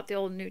throughout the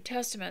Old and New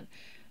Testament,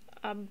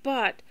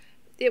 but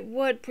it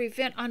would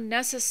prevent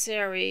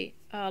unnecessary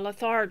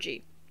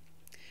lethargy.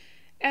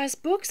 As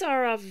books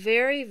are of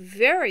very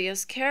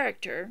various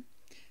character,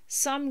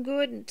 some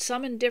good,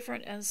 some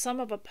indifferent, and some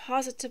of a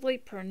positively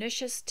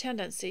pernicious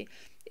tendency,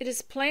 it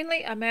is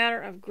plainly a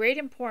matter of great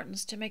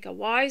importance to make a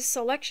wise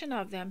selection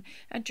of them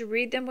and to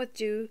read them with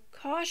due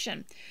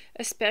caution.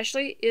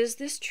 Especially is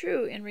this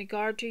true in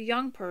regard to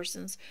young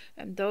persons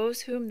and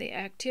those whom the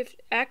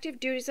active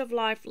duties of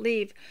life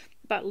leave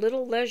but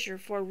little leisure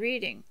for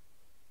reading.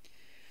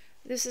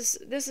 This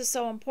is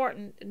so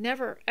important.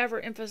 Never ever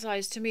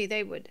emphasized to me.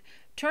 They would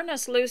turn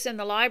us loose in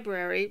the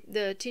library,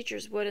 the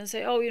teachers would, and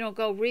say,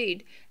 go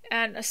read.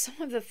 And some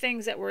of the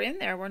things that were in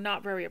there were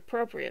not very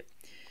appropriate.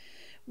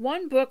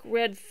 One book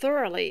read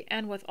thoroughly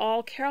and with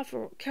all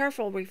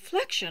careful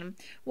reflection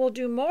will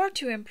do more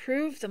to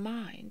improve the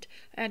mind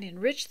and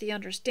enrich the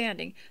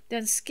understanding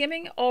than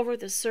skimming over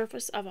the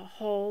surface of a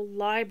whole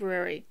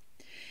library.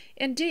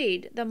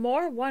 Indeed, the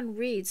more one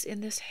reads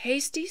in this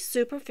hasty,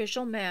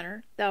 superficial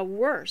manner, the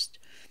worse.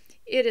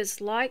 It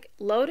is like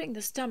loading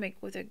the stomach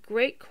with a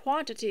great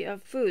quantity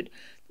of food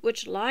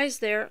which lies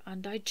there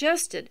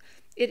undigested.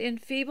 It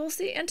enfeebles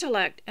the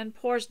intellect and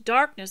pours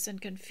darkness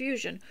and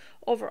confusion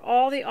over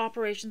all the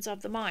operations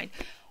of the mind.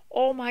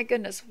 Oh my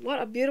goodness,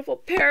 what a beautiful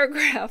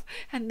paragraph.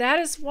 And that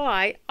is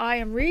why I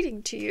am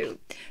reading to you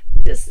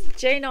this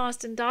Jane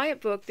Austen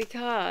diet book,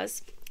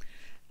 because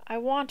I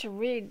want to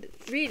read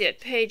it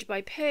page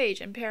by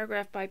page and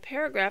paragraph by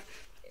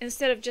paragraph,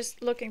 instead of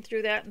just looking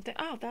through that and think,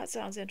 oh, that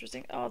sounds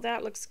interesting. Oh,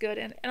 that looks good.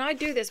 And I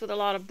do this with a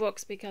lot of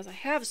books because I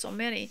have so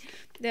many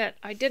that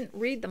I didn't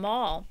read them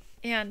all.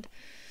 And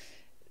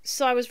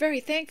so I was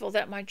very thankful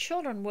that my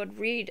children would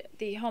read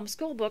the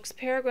homeschool books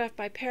paragraph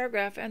by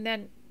paragraph and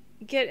then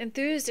get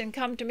enthused and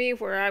come to me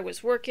where I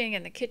was working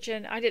in the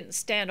kitchen. I didn't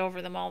stand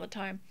over them all the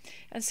time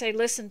and say,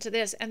 listen to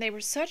this. And they were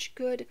such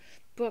good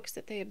books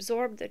that they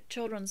absorbed the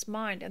children's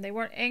mind, and they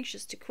weren't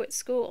anxious to quit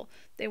school.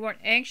 They weren't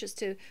anxious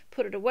to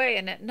put it away.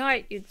 And at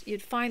night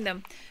you'd find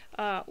them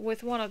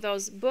with one of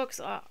those books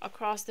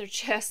across their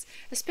chests,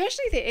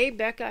 especially the A.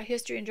 Becca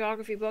History and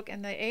Geography book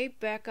and the A.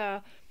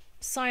 Becca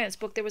science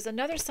book. There was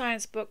another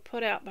science book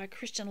put out by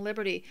Christian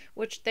Liberty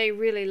which they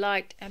really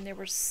liked, and there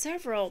were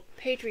several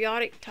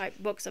patriotic type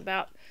books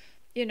about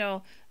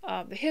the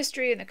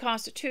history and the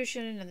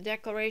Constitution and the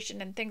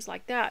Declaration and things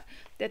like that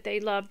they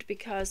loved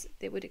because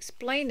they would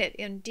explain it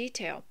in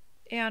detail.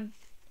 And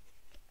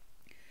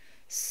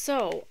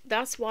so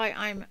that's why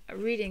I'm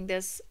reading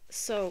this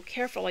so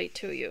carefully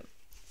to you.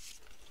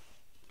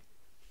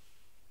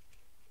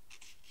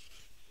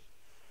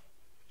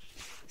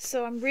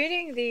 So I'm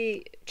reading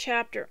the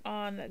chapter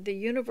on the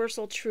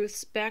universal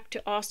truths back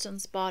to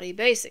Austen's body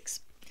basics.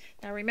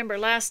 Now remember,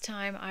 last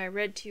time I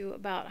read to you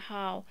about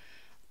how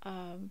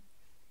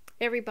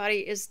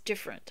everybody is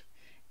different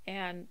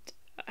and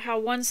how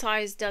one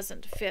size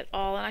doesn't fit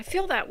all. And I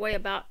feel that way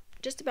about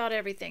just about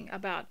everything,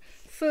 about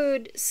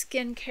food,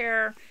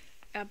 skincare,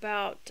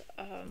 about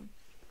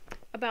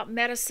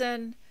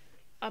medicine,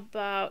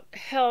 about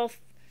health,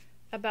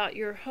 about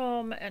your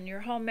home and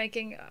your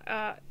homemaking.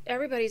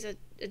 Everybody's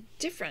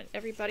different.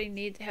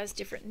 Everybody has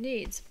different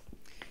needs.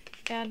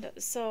 And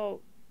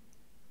so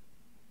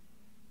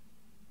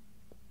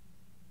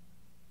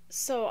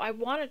I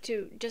wanted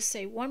to just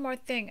say one more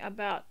thing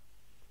about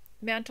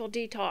mental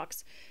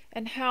detox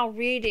and how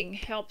reading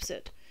helps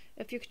it.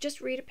 If you could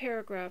just read a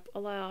paragraph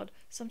aloud,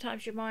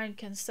 sometimes your mind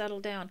can settle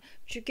down.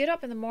 But you get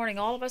up in the morning,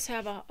 all of us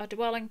have a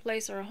dwelling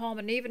place or a home,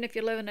 and even if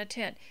you live in a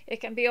tent,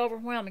 it can be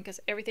overwhelming because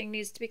everything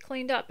needs to be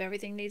cleaned up,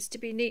 everything needs to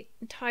be neat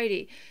and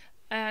tidy,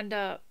 and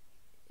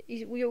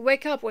you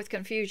wake up with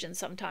confusion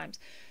sometimes.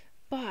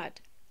 But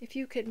if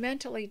you could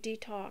mentally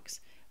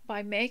detox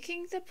by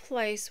making the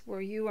place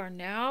where you are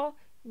now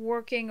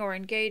working or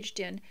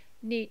engaged in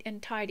neat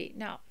and tidy.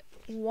 Now,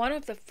 one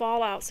of the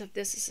fallouts of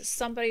this is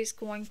somebody's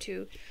going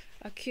to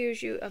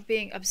accuse you of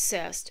being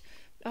obsessed.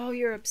 Oh,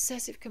 you're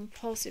obsessive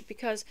compulsive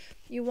because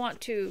you want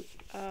to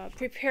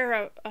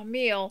prepare a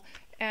meal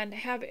and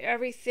have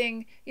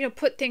everything,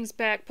 put things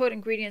back, put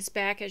ingredients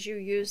back as you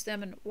use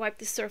them, and wipe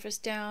the surface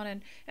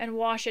down and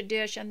wash a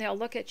dish, and they'll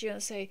look at you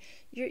and say,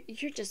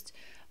 you're just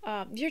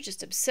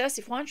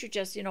obsessive. Why don't you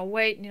just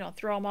wait and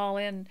throw them all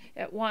in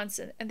at once,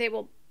 and they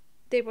will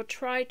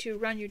try to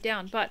run you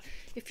down. But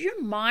if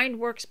your mind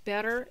works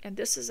better and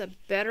this is a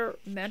better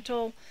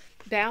mental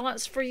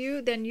balance for you,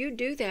 then you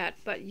do that.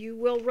 But you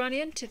will run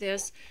into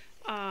this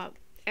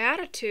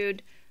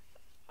attitude.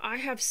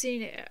 I've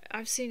seen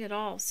it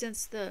all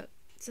since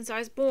I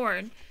was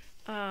born,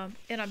 and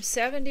I'm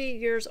 70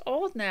 years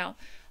old now.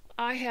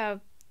 I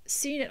have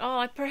seen it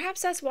all.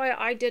 Perhaps that's why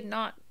I did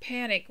not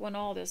panic when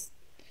all this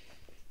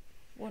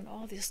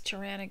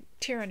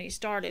tyranny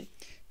started,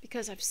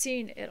 because I've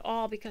seen it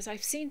all. Because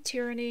I've seen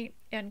tyranny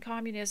and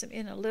communism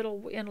in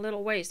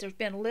little ways. There's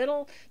been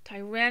little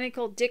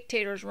tyrannical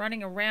dictators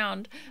running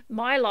around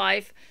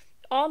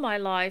all my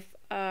life,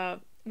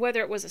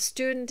 whether it was a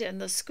student in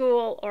the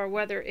school or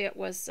whether it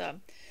was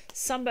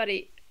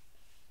somebody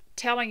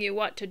telling you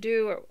what to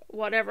do or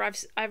whatever.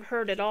 I've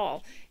heard it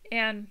all.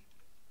 And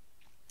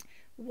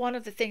one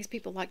of the things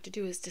people like to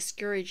do is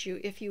discourage you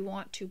if you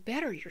want to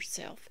better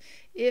yourself,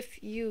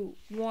 if you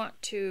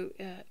want to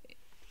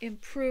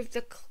improve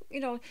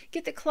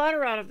get the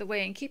clutter out of the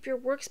way and keep your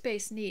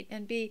workspace neat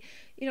and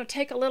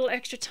take a little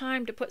extra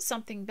time to put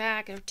something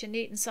back or to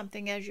neaten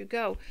something as you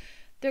go.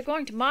 They're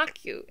going to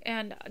mock you.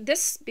 And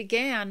this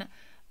began,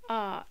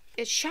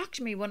 it shocked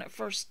me when it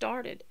first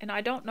started, and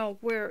I don't know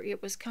where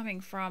it was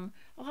coming from.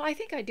 Well, I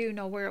think I do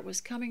know where it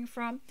was coming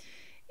from.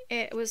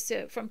 It was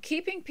from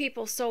keeping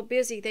people so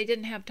busy they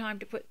didn't have time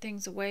to put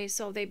things away,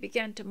 so they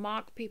began to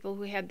mock people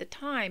who had the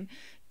time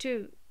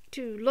to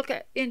look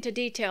into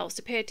details,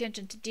 to pay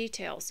attention to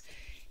details.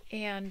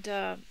 And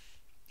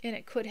and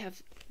it could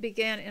have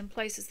began in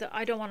places that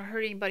I don't want to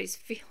hurt anybody's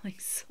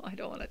feelings, so I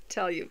don't want to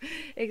tell you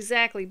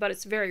exactly, but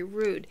it's very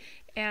rude.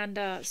 And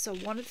so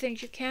one of the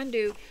things you can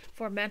do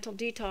for mental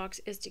detox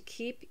is to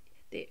keep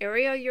the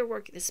area you're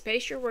working, the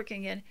space you're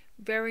working in,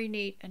 very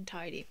neat and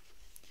tidy.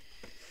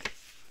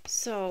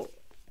 So,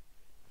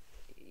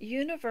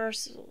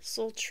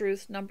 Universal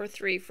Truth number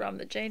 3 from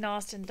the Jane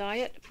Austen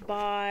Diet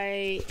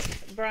by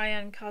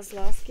Brian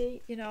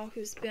Kozlowski,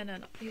 who's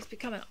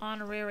become an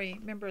honorary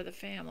member of the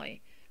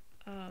family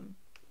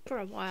for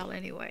a while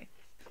anyway.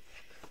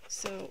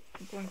 So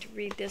I'm going to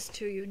read this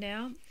to you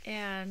now,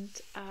 and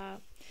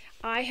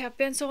I have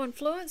been so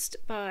influenced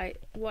by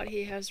what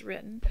he has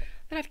written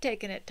that I've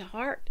taken it to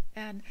heart,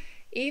 and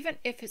even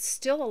if it's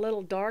still a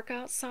little dark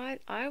outside,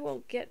 I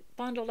will get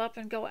bundled up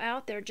and go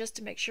out there just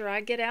to make sure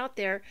I get out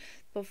there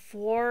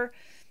before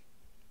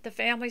the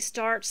family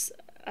starts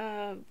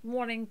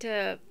wanting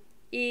to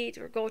eat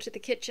or go to the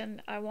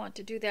kitchen. I want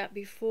to do that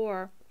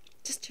before,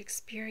 just to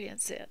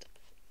experience it.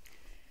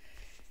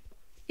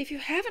 If you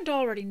haven't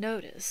already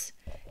noticed,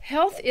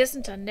 health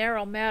isn't a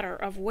narrow matter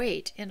of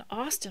weight in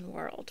Austen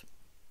world.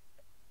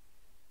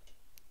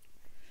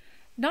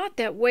 Not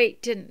that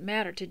weight didn't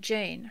matter to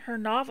Jane. Her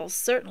novels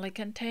certainly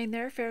contain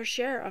their fair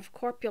share of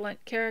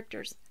corpulent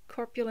characters.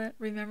 Corpulent,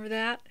 remember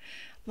that?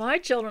 My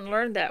children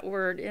learned that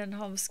word in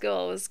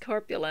homeschool, was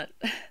corpulent.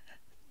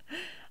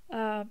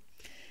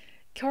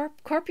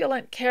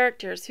 Corpulent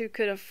characters who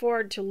could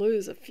afford to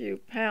lose a few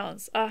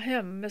pounds.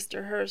 Him,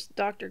 Mr. Hurst,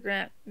 Dr.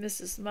 Grant,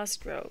 Mrs.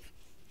 Musgrove.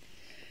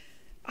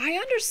 I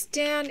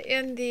understand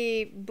in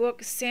the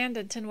book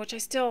Sanditon, which I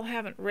still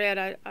haven't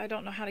read, I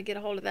don't know how to get a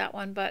hold of that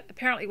one, but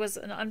apparently it was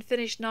an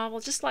unfinished novel,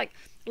 just like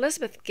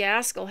Elizabeth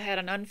Gaskell had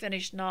an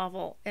unfinished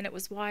novel, and it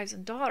was Wives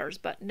and Daughters,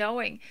 but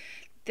knowing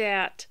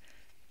that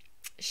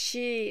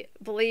she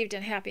believed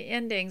in happy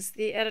endings,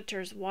 the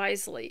editors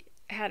wisely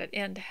had it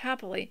end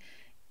happily,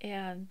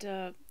 and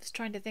was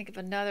trying to think of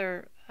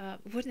another,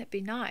 wouldn't it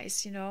be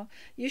nice,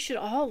 You should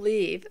all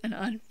leave an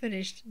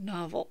unfinished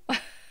novel.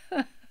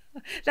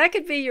 That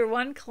could be your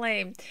one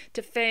claim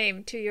to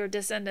fame to your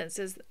descendants,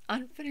 is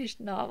unfinished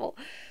novel.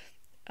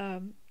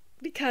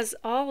 Because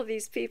all of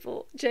these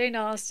people, Jane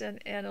Austen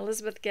and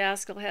Elizabeth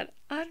Gaskell, had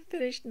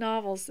unfinished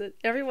novels that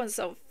everyone's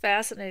so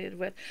fascinated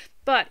with.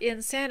 But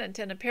in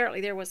Sanditon,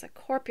 apparently there was a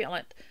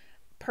corpulent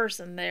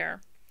person there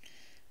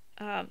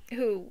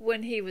who,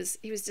 when he was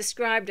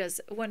described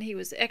as when he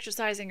was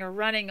exercising or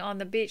running on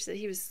the beach, that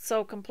he was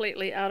so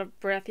completely out of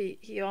breath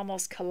he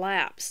almost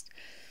collapsed.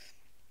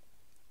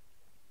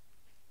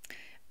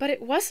 But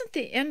it wasn't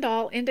the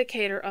end-all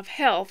indicator of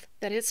health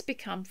that it's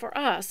become for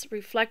us,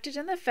 reflected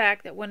in the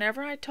fact that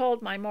whenever I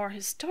told my more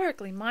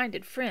historically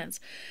minded friends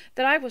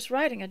that I was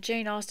writing a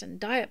Jane Austen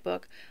diet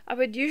book, I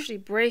would usually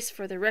brace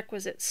for the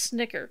requisite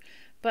snicker.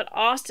 But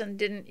Austen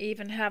didn't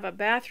even have a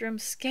bathroom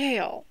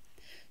scale.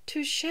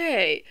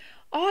 Touché!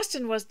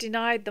 Austen was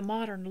denied the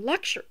modern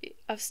luxury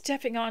of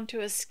stepping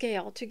onto a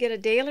scale to get a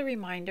daily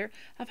reminder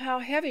of how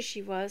heavy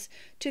she was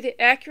to the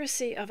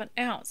accuracy of an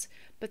ounce.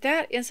 But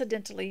that,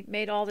 incidentally,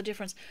 made all the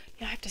difference.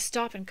 I have to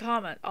stop and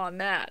comment on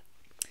that,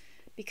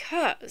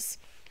 because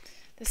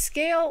the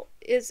scale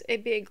is a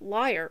big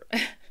liar.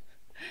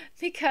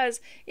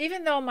 Because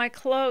even though my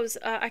clothes,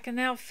 I can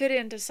now fit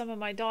into some of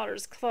my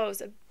daughter's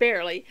clothes,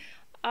 barely,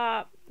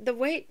 the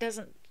weight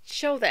doesn't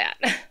show that.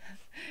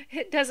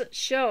 It doesn't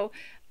show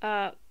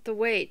the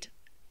weight.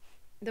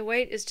 The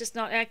weight is just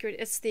not accurate.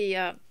 It's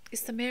the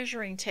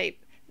measuring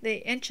tape,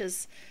 the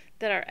inches,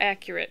 that are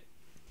accurate.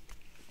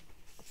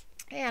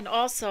 And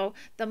also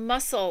the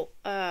muscle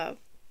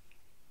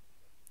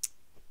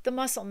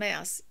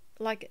mass.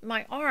 Like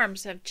my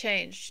arms have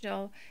changed,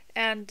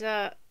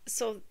 and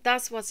so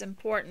that's what's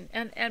important,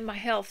 and my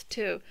health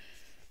too.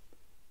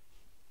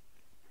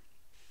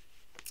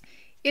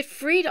 It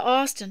freed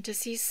Austen to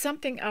see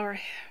something our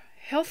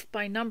health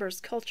by numbers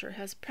culture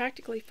has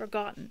practically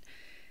forgotten.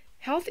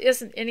 Health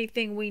isn't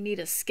anything we need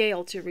a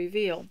scale to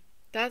reveal.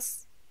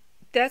 That's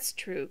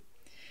true.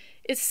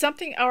 It's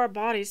something our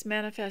bodies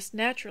manifest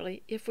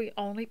naturally if we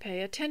only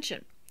pay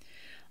attention.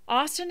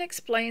 Austen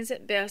explains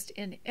it best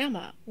in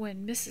Emma,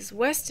 when Mrs.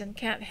 Weston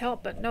can't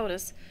help but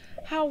notice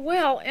how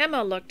well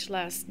Emma looked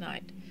last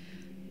night.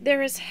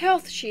 There is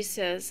health, she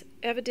says,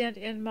 evident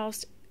in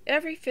most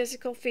every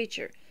physical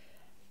feature.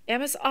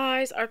 Emma's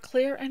eyes are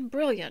clear and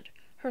brilliant.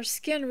 Her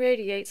skin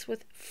radiates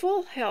with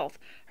full health.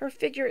 Her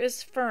figure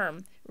is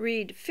firm,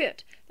 read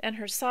fit, and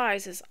her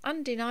size is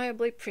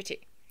undeniably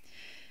pretty.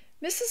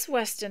 Mrs.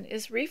 Weston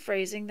is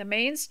rephrasing the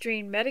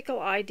mainstream medical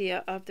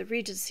idea of the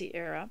Regency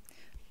era,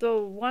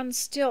 though one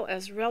still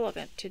as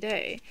relevant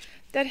today,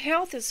 that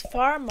health is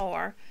far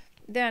more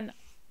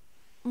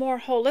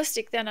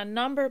holistic than a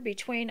number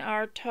between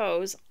our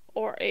toes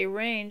or a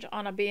range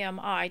on a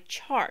BMI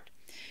chart.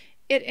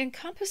 It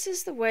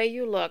encompasses the way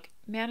you look,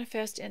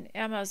 manifest in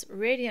Emma's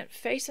radiant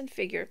face and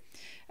figure,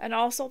 and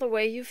also the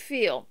way you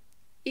feel,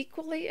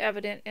 equally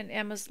evident in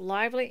Emma's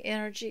lively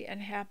energy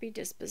and happy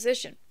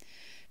disposition.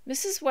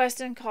 Mrs.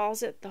 Weston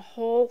calls it the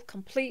whole,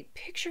 complete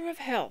picture of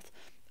health,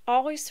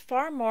 always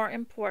far more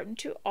important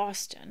to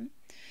Austen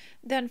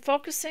than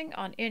focusing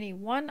on any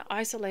one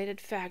isolated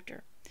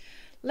factor.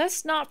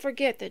 Let's not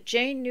forget that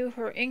Jane knew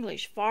her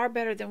English far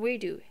better than we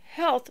do.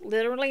 Health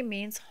literally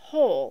means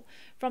whole,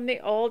 from the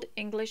Old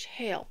English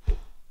hail.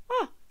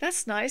 Oh,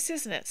 that's nice,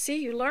 isn't it? See,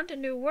 you learned a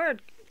new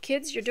word.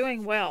 Kids, you're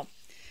doing well.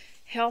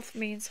 Health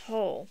means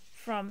whole,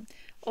 from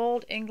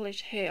Old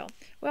English hail.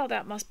 Well,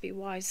 that must be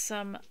why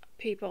some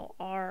people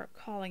are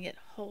calling it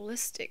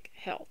holistic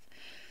health.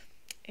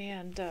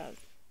 And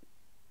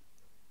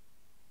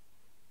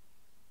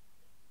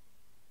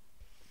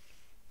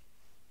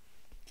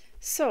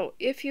so,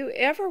 if you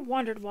ever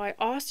wondered why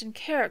Austen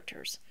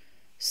characters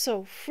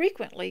so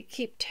frequently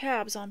keep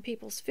tabs on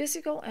people's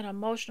physical and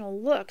emotional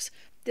looks,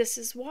 this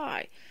is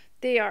why.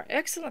 They are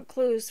excellent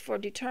clues for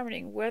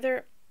determining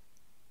whether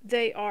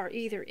they are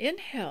either in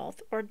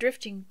health or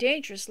drifting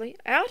dangerously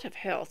out of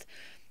health,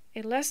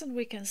 a lesson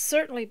we can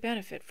certainly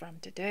benefit from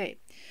today.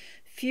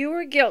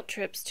 Fewer guilt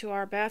trips to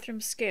our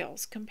bathroom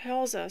scales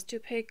compels us to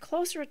pay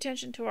closer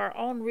attention to our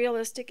own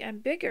realistic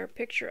and bigger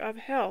picture of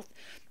health,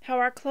 how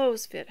our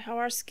clothes fit, how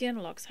our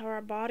skin looks, how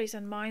our bodies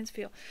and minds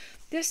feel.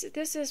 This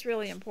is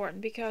really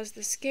important because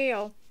the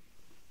scale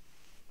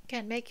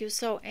can make you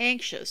so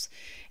anxious.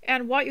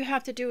 And what you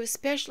have to do,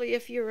 especially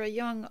if you're a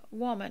young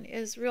woman,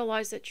 is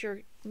realize that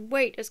your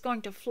weight is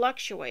going to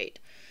fluctuate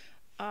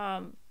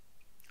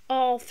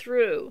all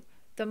through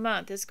the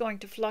month. It's going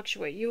to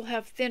fluctuate. You'll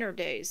have thinner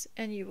days,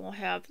 and you will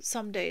have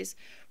some days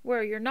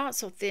where you're not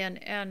so thin,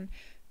 and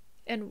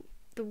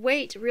the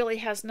weight really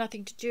has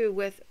nothing to do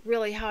with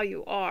really how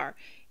you are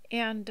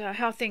and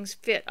how things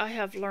fit. I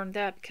have learned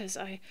that because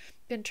I've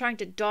been trying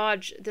to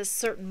dodge this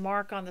certain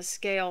mark on the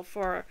scale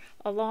for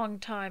a long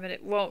time, and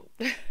it won't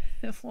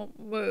it won't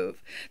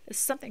move. There's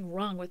something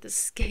wrong with the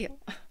scale.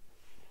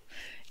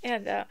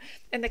 And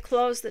the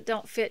clothes that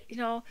don't fit,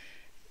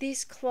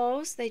 these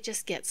clothes, they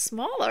just get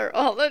smaller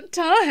all the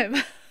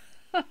time.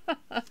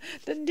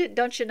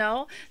 Don't you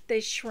know? They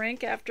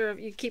shrink after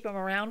you keep them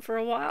around for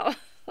a while.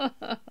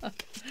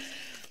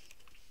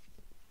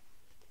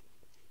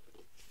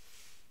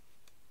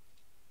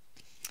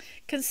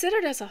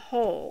 Considered as a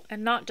whole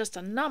and not just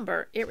a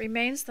number, it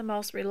remains the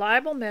most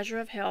reliable measure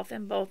of health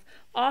in both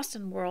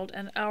Austen world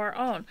and our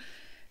own.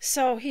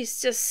 So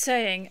he's just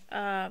saying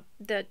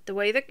that the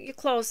way that your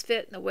clothes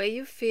fit and the way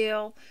you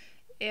feel,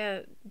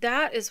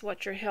 that is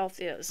what your health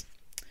is.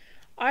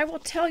 I will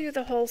tell you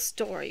the whole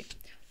story.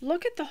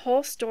 Look at the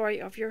whole story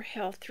of your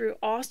health through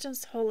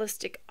Austen's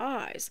holistic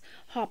eyes.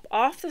 Hop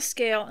off the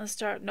scale and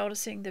start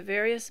noticing the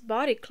various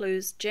body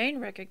clues Jane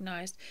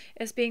recognized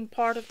as being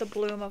part of the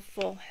bloom of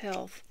full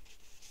health.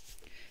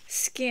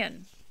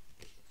 Skin.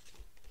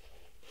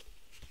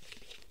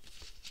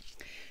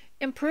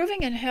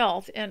 Improving in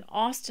health in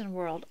Austen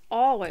world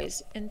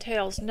always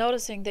entails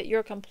noticing that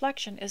your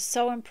complexion is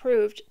so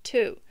improved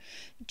too.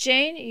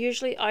 Jane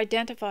usually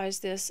identifies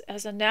this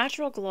as a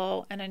natural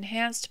glow and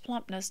enhanced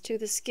plumpness to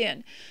the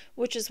skin,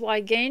 which is why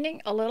gaining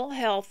a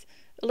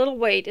little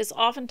weight is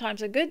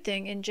oftentimes a good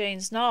thing in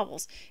Jane's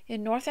novels.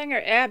 In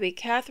Northanger Abbey,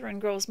 Catherine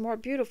grows more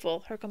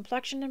beautiful, her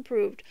complexion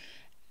improved,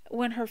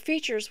 when her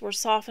features were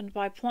softened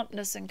by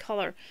plumpness and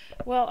color.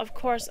 Well, of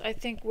course, I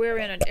think we're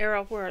in an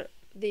era where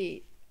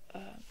the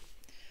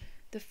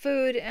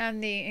food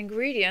and the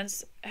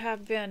ingredients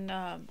have been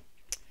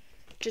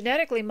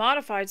genetically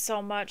modified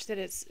so much that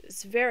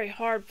it's very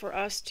hard for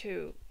us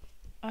to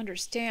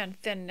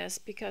understand thinness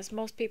because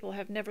most people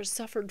have never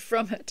suffered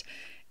from it.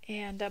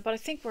 And but I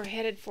think we're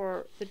headed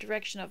for the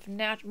direction of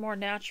more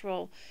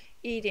natural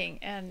eating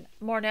and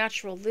more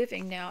natural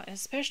living now, and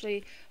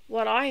especially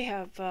what I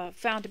have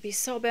found to be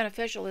so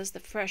beneficial is the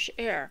fresh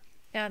air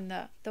and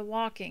the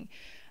walking.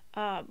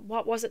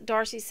 What was it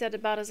Darcy said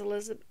about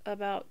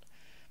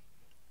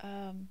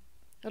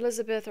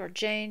Elizabeth or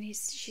Jane?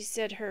 She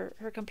said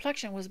her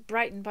complexion was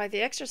brightened by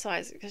the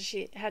exercise because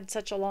she had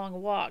such a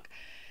long walk.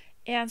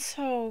 And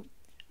so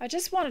I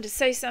just wanted to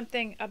say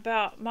something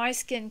about my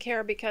skin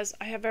care because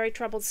I have very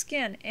troubled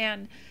skin,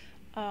 and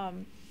I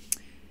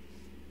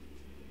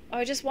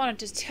just wanted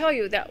to tell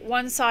you that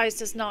one size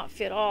does not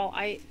fit all.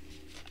 I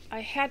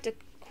had to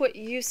quit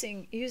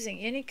using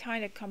any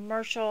kind of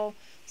commercial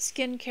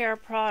skincare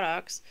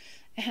products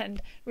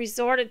and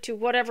resorted to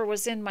whatever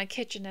was in my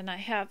kitchen. And I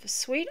have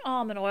sweet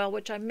almond oil,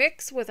 which I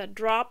mix with a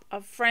drop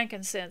of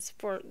frankincense.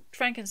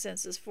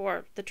 Frankincense is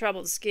for the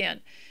troubled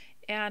skin.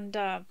 And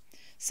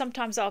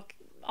sometimes I'll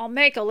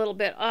make a little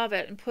bit of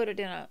it and put it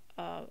in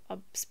a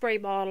spray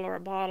bottle or a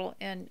bottle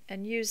and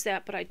use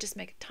that, but I just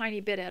make a tiny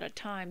bit at a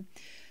time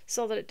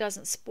so that it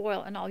doesn't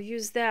spoil, and I'll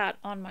use that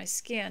on my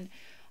skin.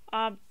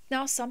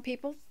 Now, some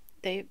people,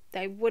 they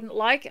wouldn't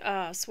like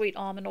sweet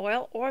almond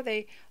oil, or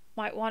they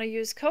might want to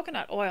use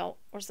coconut oil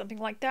or something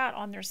like that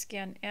on their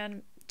skin.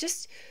 And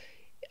just,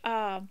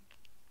 I'm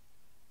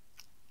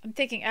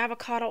thinking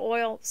avocado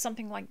oil,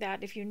 something like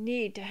that, if you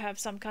need to have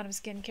some kind of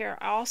skin care.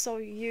 I also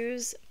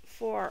use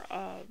for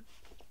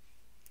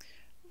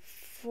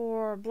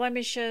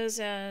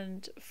blemishes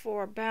and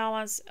for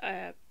balance,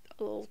 a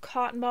little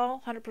cotton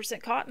ball,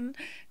 100%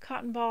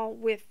 cotton ball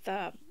with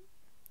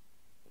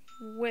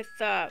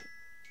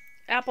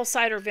apple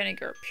cider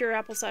vinegar, pure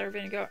apple cider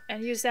vinegar,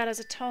 and use that as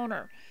a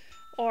toner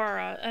or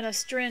an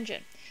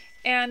astringent.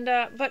 And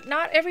but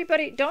not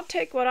everybody, don't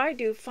take what I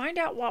do. Find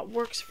out what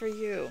works for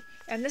you.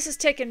 And this has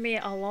taken me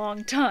a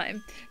long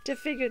time to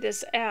figure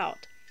this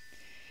out.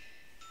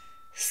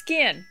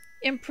 Skin.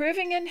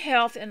 Improving in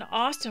health in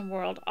Austin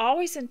world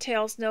always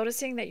entails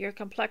noticing that your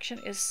complexion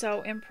is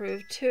so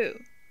improved too.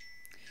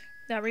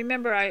 Now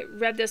remember, I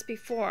read this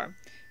before.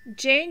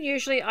 Jane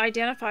usually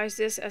identifies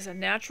this as a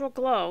natural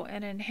glow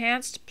and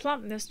enhanced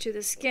plumpness to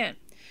the skin,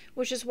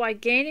 which is why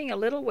gaining a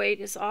little weight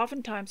is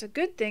oftentimes a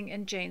good thing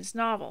in Jane's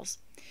novels.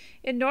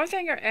 In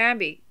Northanger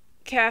Abbey,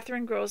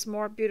 Catherine grows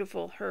more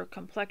beautiful, her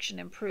complexion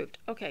improved.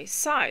 Okay,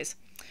 size.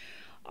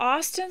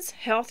 Austen's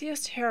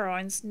healthiest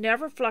heroines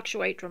never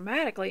fluctuate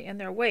dramatically in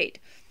their weight,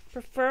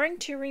 preferring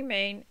to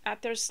remain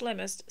at their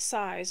slimmest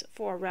size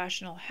for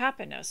rational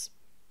happiness.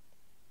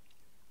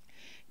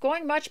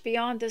 Going much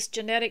beyond this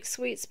genetic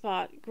sweet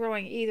spot,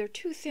 growing either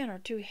too thin or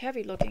too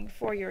heavy looking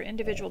for your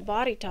individual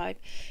body type,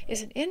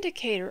 is an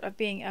indicator of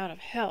being out of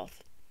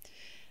health.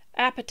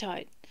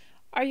 Appetite.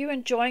 Are you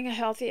enjoying a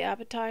healthy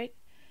appetite?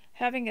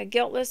 Having a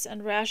guiltless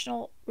and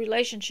rational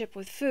relationship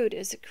with food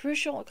is a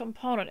crucial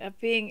component of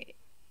being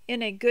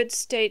in a good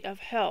state of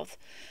health.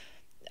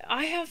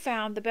 I have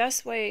found the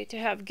best way to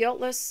have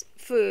guiltless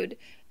food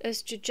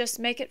is to just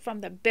make it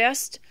from the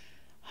best,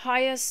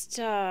 highest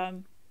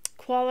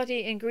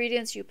quality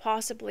ingredients you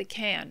possibly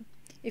can.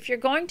 If you're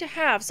going to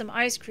have some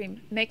ice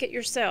cream, make it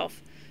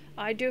yourself.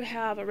 I do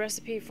have a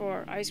recipe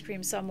for ice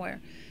cream somewhere.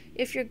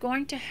 If you're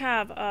going to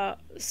have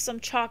some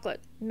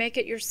chocolate, make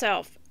it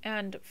yourself,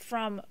 and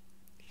from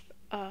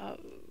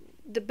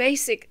the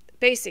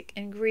basic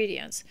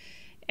ingredients,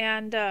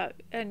 and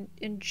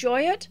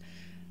enjoy it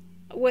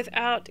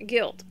without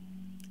guilt.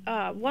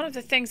 One of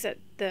the things that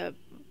the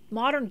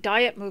modern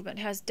diet movement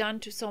has done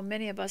to so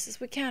many of us is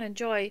we can't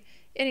enjoy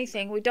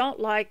anything. We don't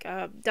like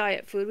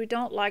diet food. We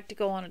don't like to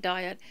go on a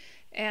diet,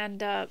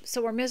 and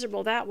so we're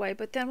miserable that way.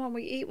 But then when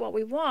we eat what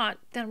we want,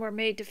 then we're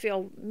made to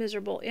feel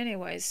miserable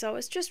anyways. So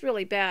it's just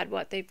really bad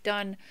what they've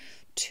done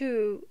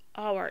to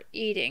our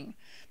eating,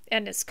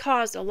 and it's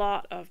caused a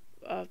lot of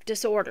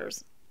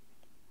disorders.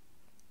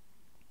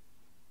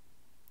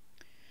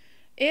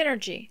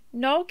 Energy.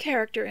 No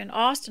character in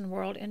Austen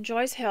world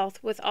enjoys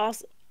health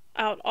without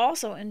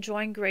also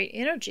enjoying great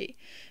energy,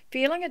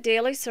 feeling a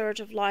daily surge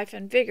of life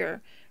and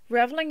vigor,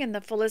 reveling in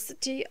the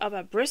felicity of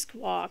a brisk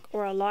walk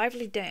or a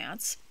lively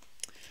dance,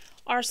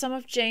 are some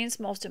of Jane's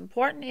most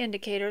important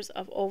indicators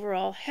of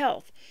overall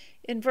health.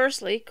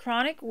 Inversely,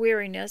 chronic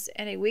weariness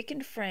and a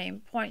weakened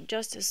frame point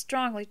just as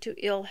strongly to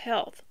ill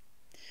health.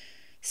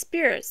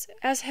 Spirits.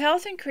 As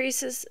health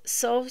increases,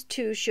 so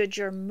too should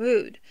your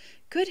mood.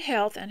 Good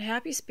health and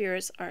happy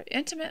spirits are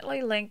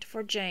intimately linked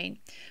for Jane,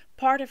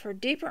 part of her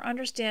deeper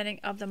understanding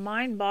of the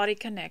mind-body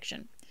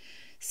connection.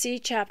 See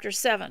Chapter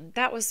 7.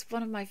 That was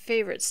one of my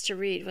favorites to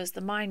read, was the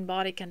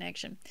mind-body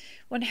connection.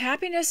 When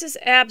happiness is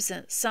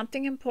absent,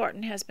 something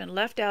important has been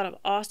left out of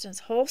Austen's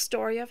whole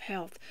story of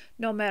health,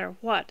 no matter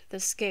what the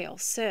scale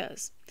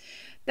says.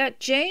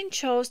 That Jane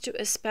chose to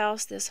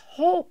espouse this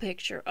whole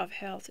picture of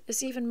health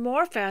is even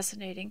more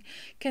fascinating,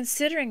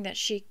 considering that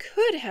she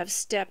could have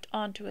stepped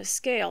onto a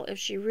scale if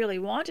she really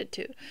wanted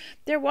to.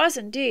 There was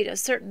indeed a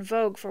certain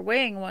vogue for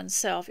weighing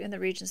oneself in the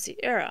Regency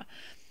era,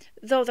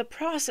 though the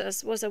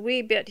process was a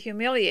wee bit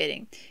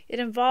humiliating. It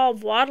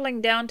involved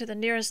waddling down to the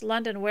nearest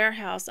London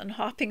warehouse and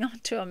hopping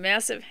onto a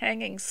massive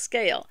hanging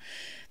scale,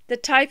 the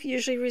type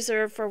usually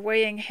reserved for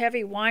weighing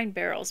heavy wine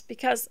barrels,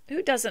 because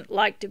who doesn't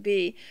like to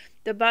be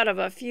the butt of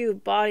a few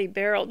body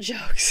barrel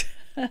jokes?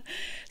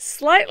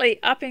 Slightly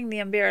upping the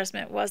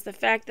embarrassment was the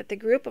fact that the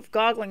group of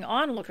goggling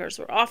onlookers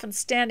were often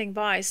standing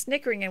by,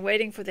 snickering and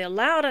waiting for the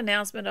loud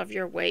announcement of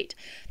your weight.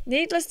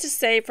 Needless to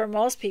say, for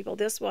most people,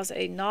 this was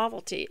a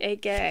novelty, a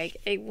gag,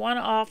 a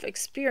one-off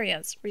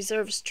experience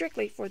reserved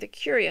strictly for the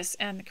curious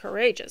and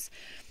courageous.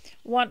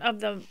 One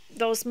of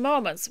those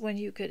moments when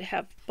you could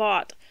have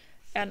bought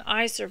an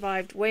 "I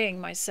survived weighing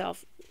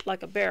myself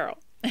like a barrel"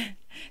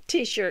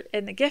 t-shirt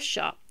in the gift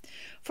shop.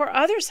 For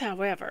others,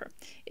 however,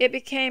 it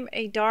became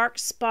a dark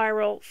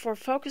spiral for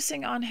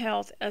focusing on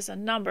health as a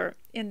number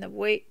in the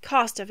weight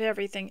cost of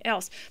everything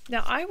else.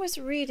 Now, I was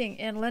reading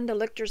in Linda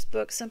Lichter's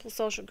book, Simple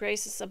Social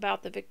Graces,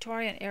 about the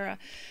Victorian era,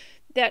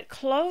 that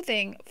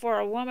clothing for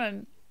a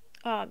woman,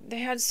 they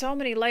had so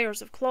many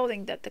layers of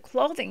clothing that the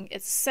clothing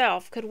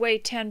itself could weigh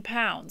 10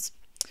 pounds.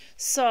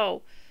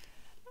 So,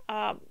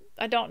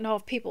 I don't know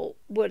if people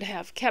would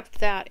have kept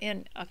that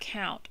in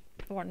account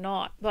or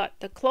not, but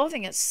the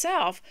clothing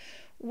itself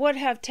would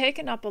have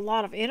taken up a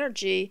lot of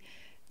energy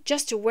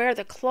just to wear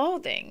the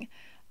clothing.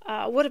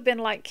 Would have been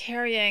like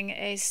carrying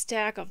a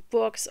stack of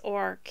books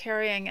or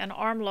carrying an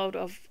armload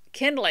of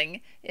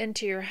kindling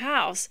into your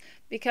house,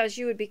 because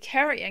you would be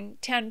carrying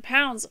 10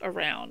 pounds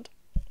around.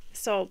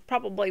 So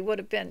probably would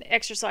have been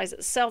exercise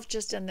itself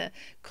just in the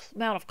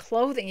amount of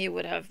clothing you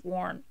would have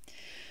worn.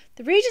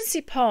 The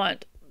Regency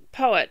poet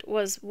poet,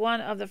 was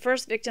one of the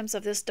first victims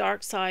of this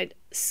dark side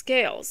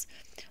scales.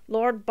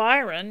 Lord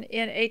Byron,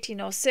 in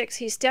 1806,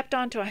 he stepped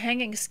onto a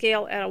hanging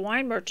scale at a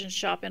wine merchant's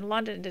shop in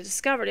London and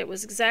discovered it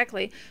was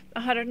exactly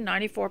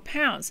 194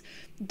 pounds.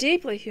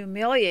 Deeply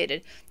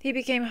humiliated, he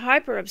became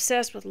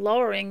hyper-obsessed with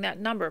lowering that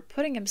number,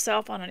 putting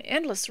himself on an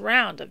endless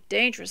round of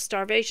dangerous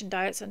starvation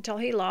diets until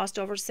he lost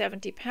over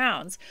 70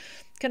 pounds,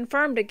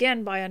 confirmed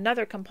again by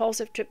another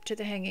compulsive trip to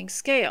the hanging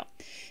scale.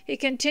 He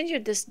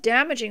continued this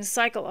damaging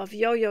cycle of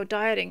yo-yo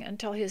dieting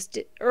until his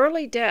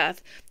early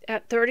death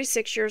at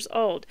 36 years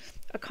old,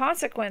 a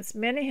consequence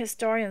many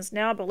historians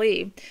now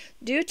believe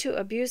due to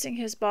abusing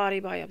his body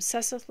by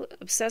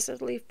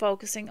obsessively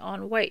focusing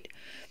on weight.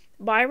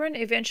 Byron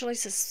eventually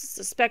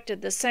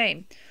suspected the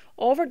same.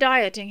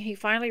 Over-dieting, he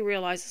finally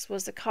realizes,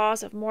 was the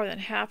cause of more than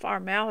half our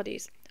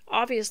maladies.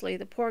 Obviously,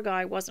 the poor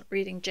guy wasn't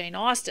reading Jane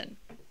Austen.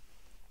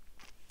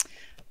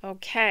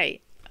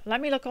 Okay, let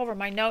me look over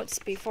my notes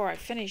before I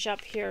finish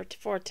up here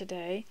for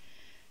today.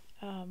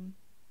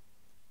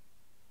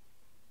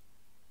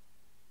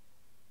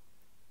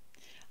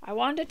 I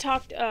wanted to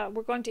talk,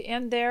 we're going to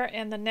end there,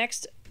 and the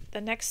next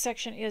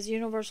section is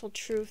Universal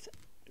Truth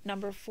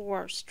number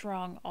 4,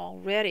 Strong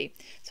Already.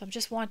 So I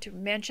just want to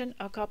mention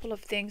a couple of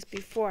things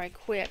before I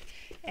quit,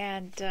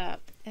 and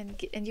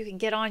you can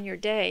get on your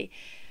day.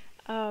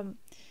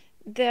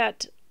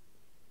 That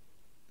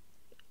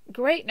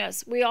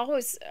greatness, we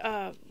always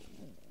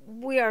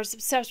we are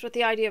obsessed with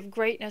the idea of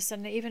greatness,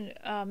 and even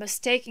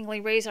mistakenly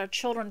raise our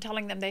children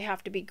telling them they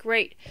have to be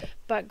great.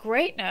 But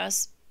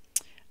greatness,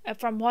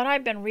 from what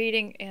I've been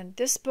reading in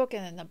this book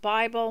and in the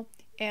Bible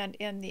and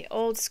in the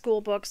old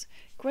school books,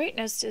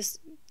 greatness is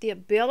the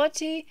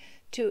ability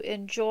to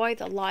enjoy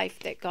the life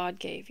that God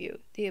gave you,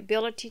 the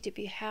ability to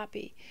be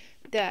happy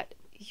that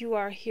you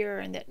are here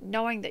and that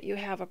knowing that you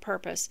have a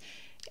purpose.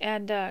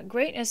 And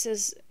greatness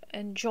is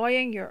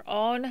enjoying your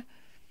own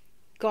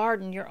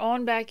garden, your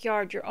own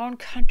backyard, your own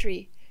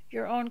country,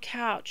 your own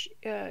couch,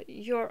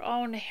 your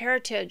own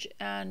heritage,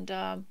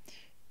 and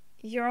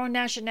your own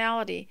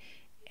nationality,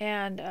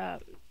 and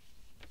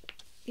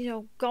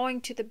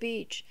going to the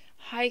beach,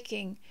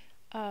 hiking,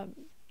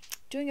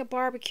 doing a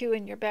barbecue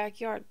in your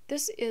backyard.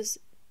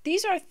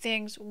 These are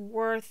things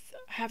worth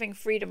having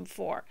freedom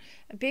for,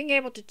 and being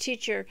able to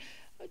teach your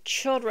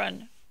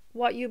children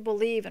what you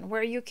believe and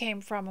where you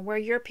came from and where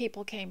your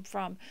people came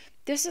from.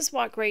 This is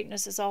what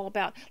greatness is all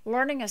about.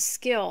 Learning a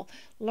skill,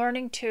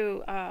 learning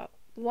to,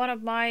 one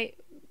of my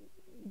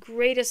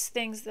greatest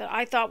things that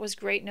I thought was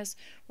greatness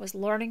was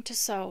learning to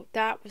sew.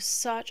 That was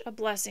such a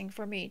blessing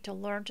for me to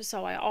learn to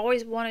sew. I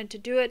always wanted to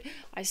do it.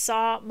 I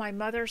saw my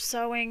mother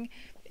sewing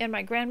and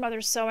my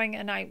grandmother sewing,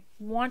 and I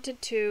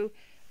wanted to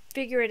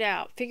figure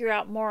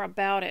out more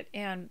about it.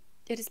 And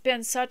it has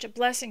been such a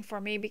blessing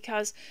for me,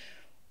 because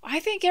I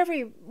think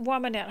every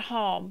woman at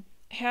home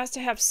has to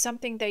have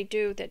something they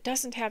do that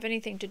doesn't have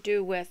anything to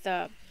do with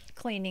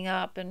cleaning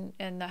up and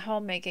the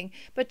homemaking,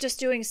 but just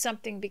doing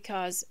something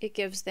because it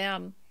gives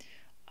them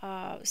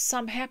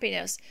some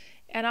happiness.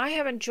 And I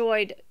have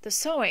enjoyed the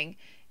sewing,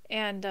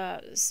 and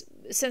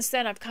since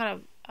then I've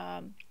kind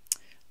of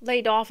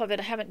laid off of it.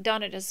 I haven't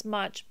done it as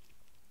much.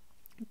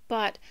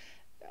 But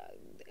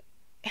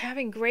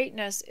having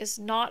greatness is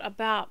not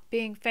about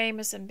being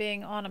famous and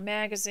being on a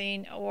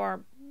magazine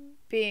or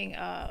being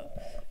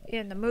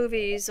in the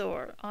movies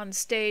or on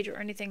stage or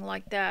anything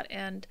like that.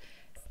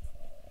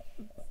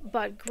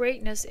 But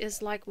greatness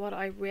is like what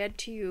I read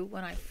to you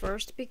when I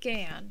first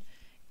began,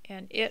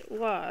 and it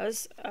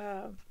was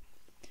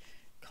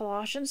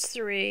Colossians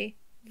 3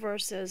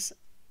 verses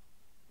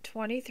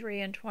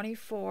 23 and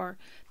 24.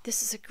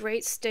 This is a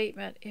great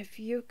statement. If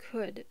you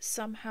could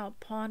somehow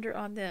ponder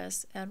on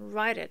this and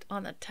write it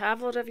on the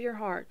tablet of your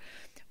heart,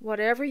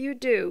 whatever you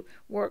do,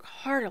 work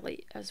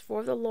heartily as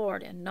for the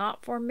Lord and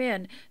not for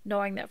men,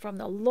 knowing that from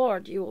the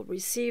Lord you will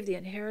receive the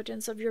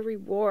inheritance of your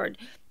reward,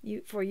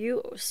 for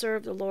you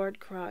serve the Lord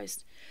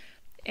Christ.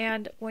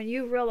 And when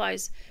you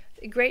realize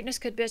greatness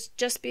could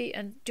just be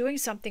in doing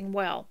something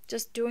well,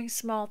 just doing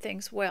small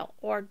things well,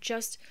 or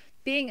just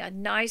being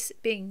nice.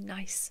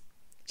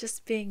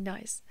 Just being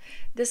nice.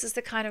 This is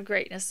the kind of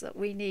greatness that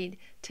we need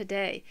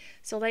today.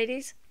 So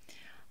ladies,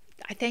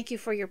 I thank you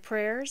for your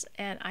prayers,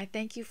 and I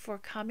thank you for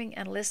coming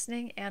and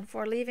listening and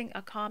for leaving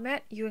a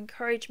comment. You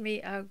encourage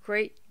me a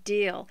great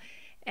deal.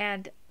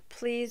 And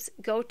please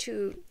go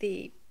to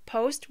the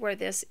post where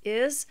this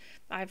is.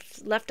 I've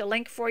left a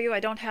link for you. I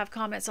don't have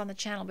comments on the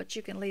channel, but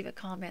you can leave a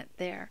comment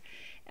there.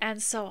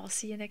 And so I'll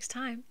see you next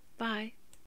time. Bye.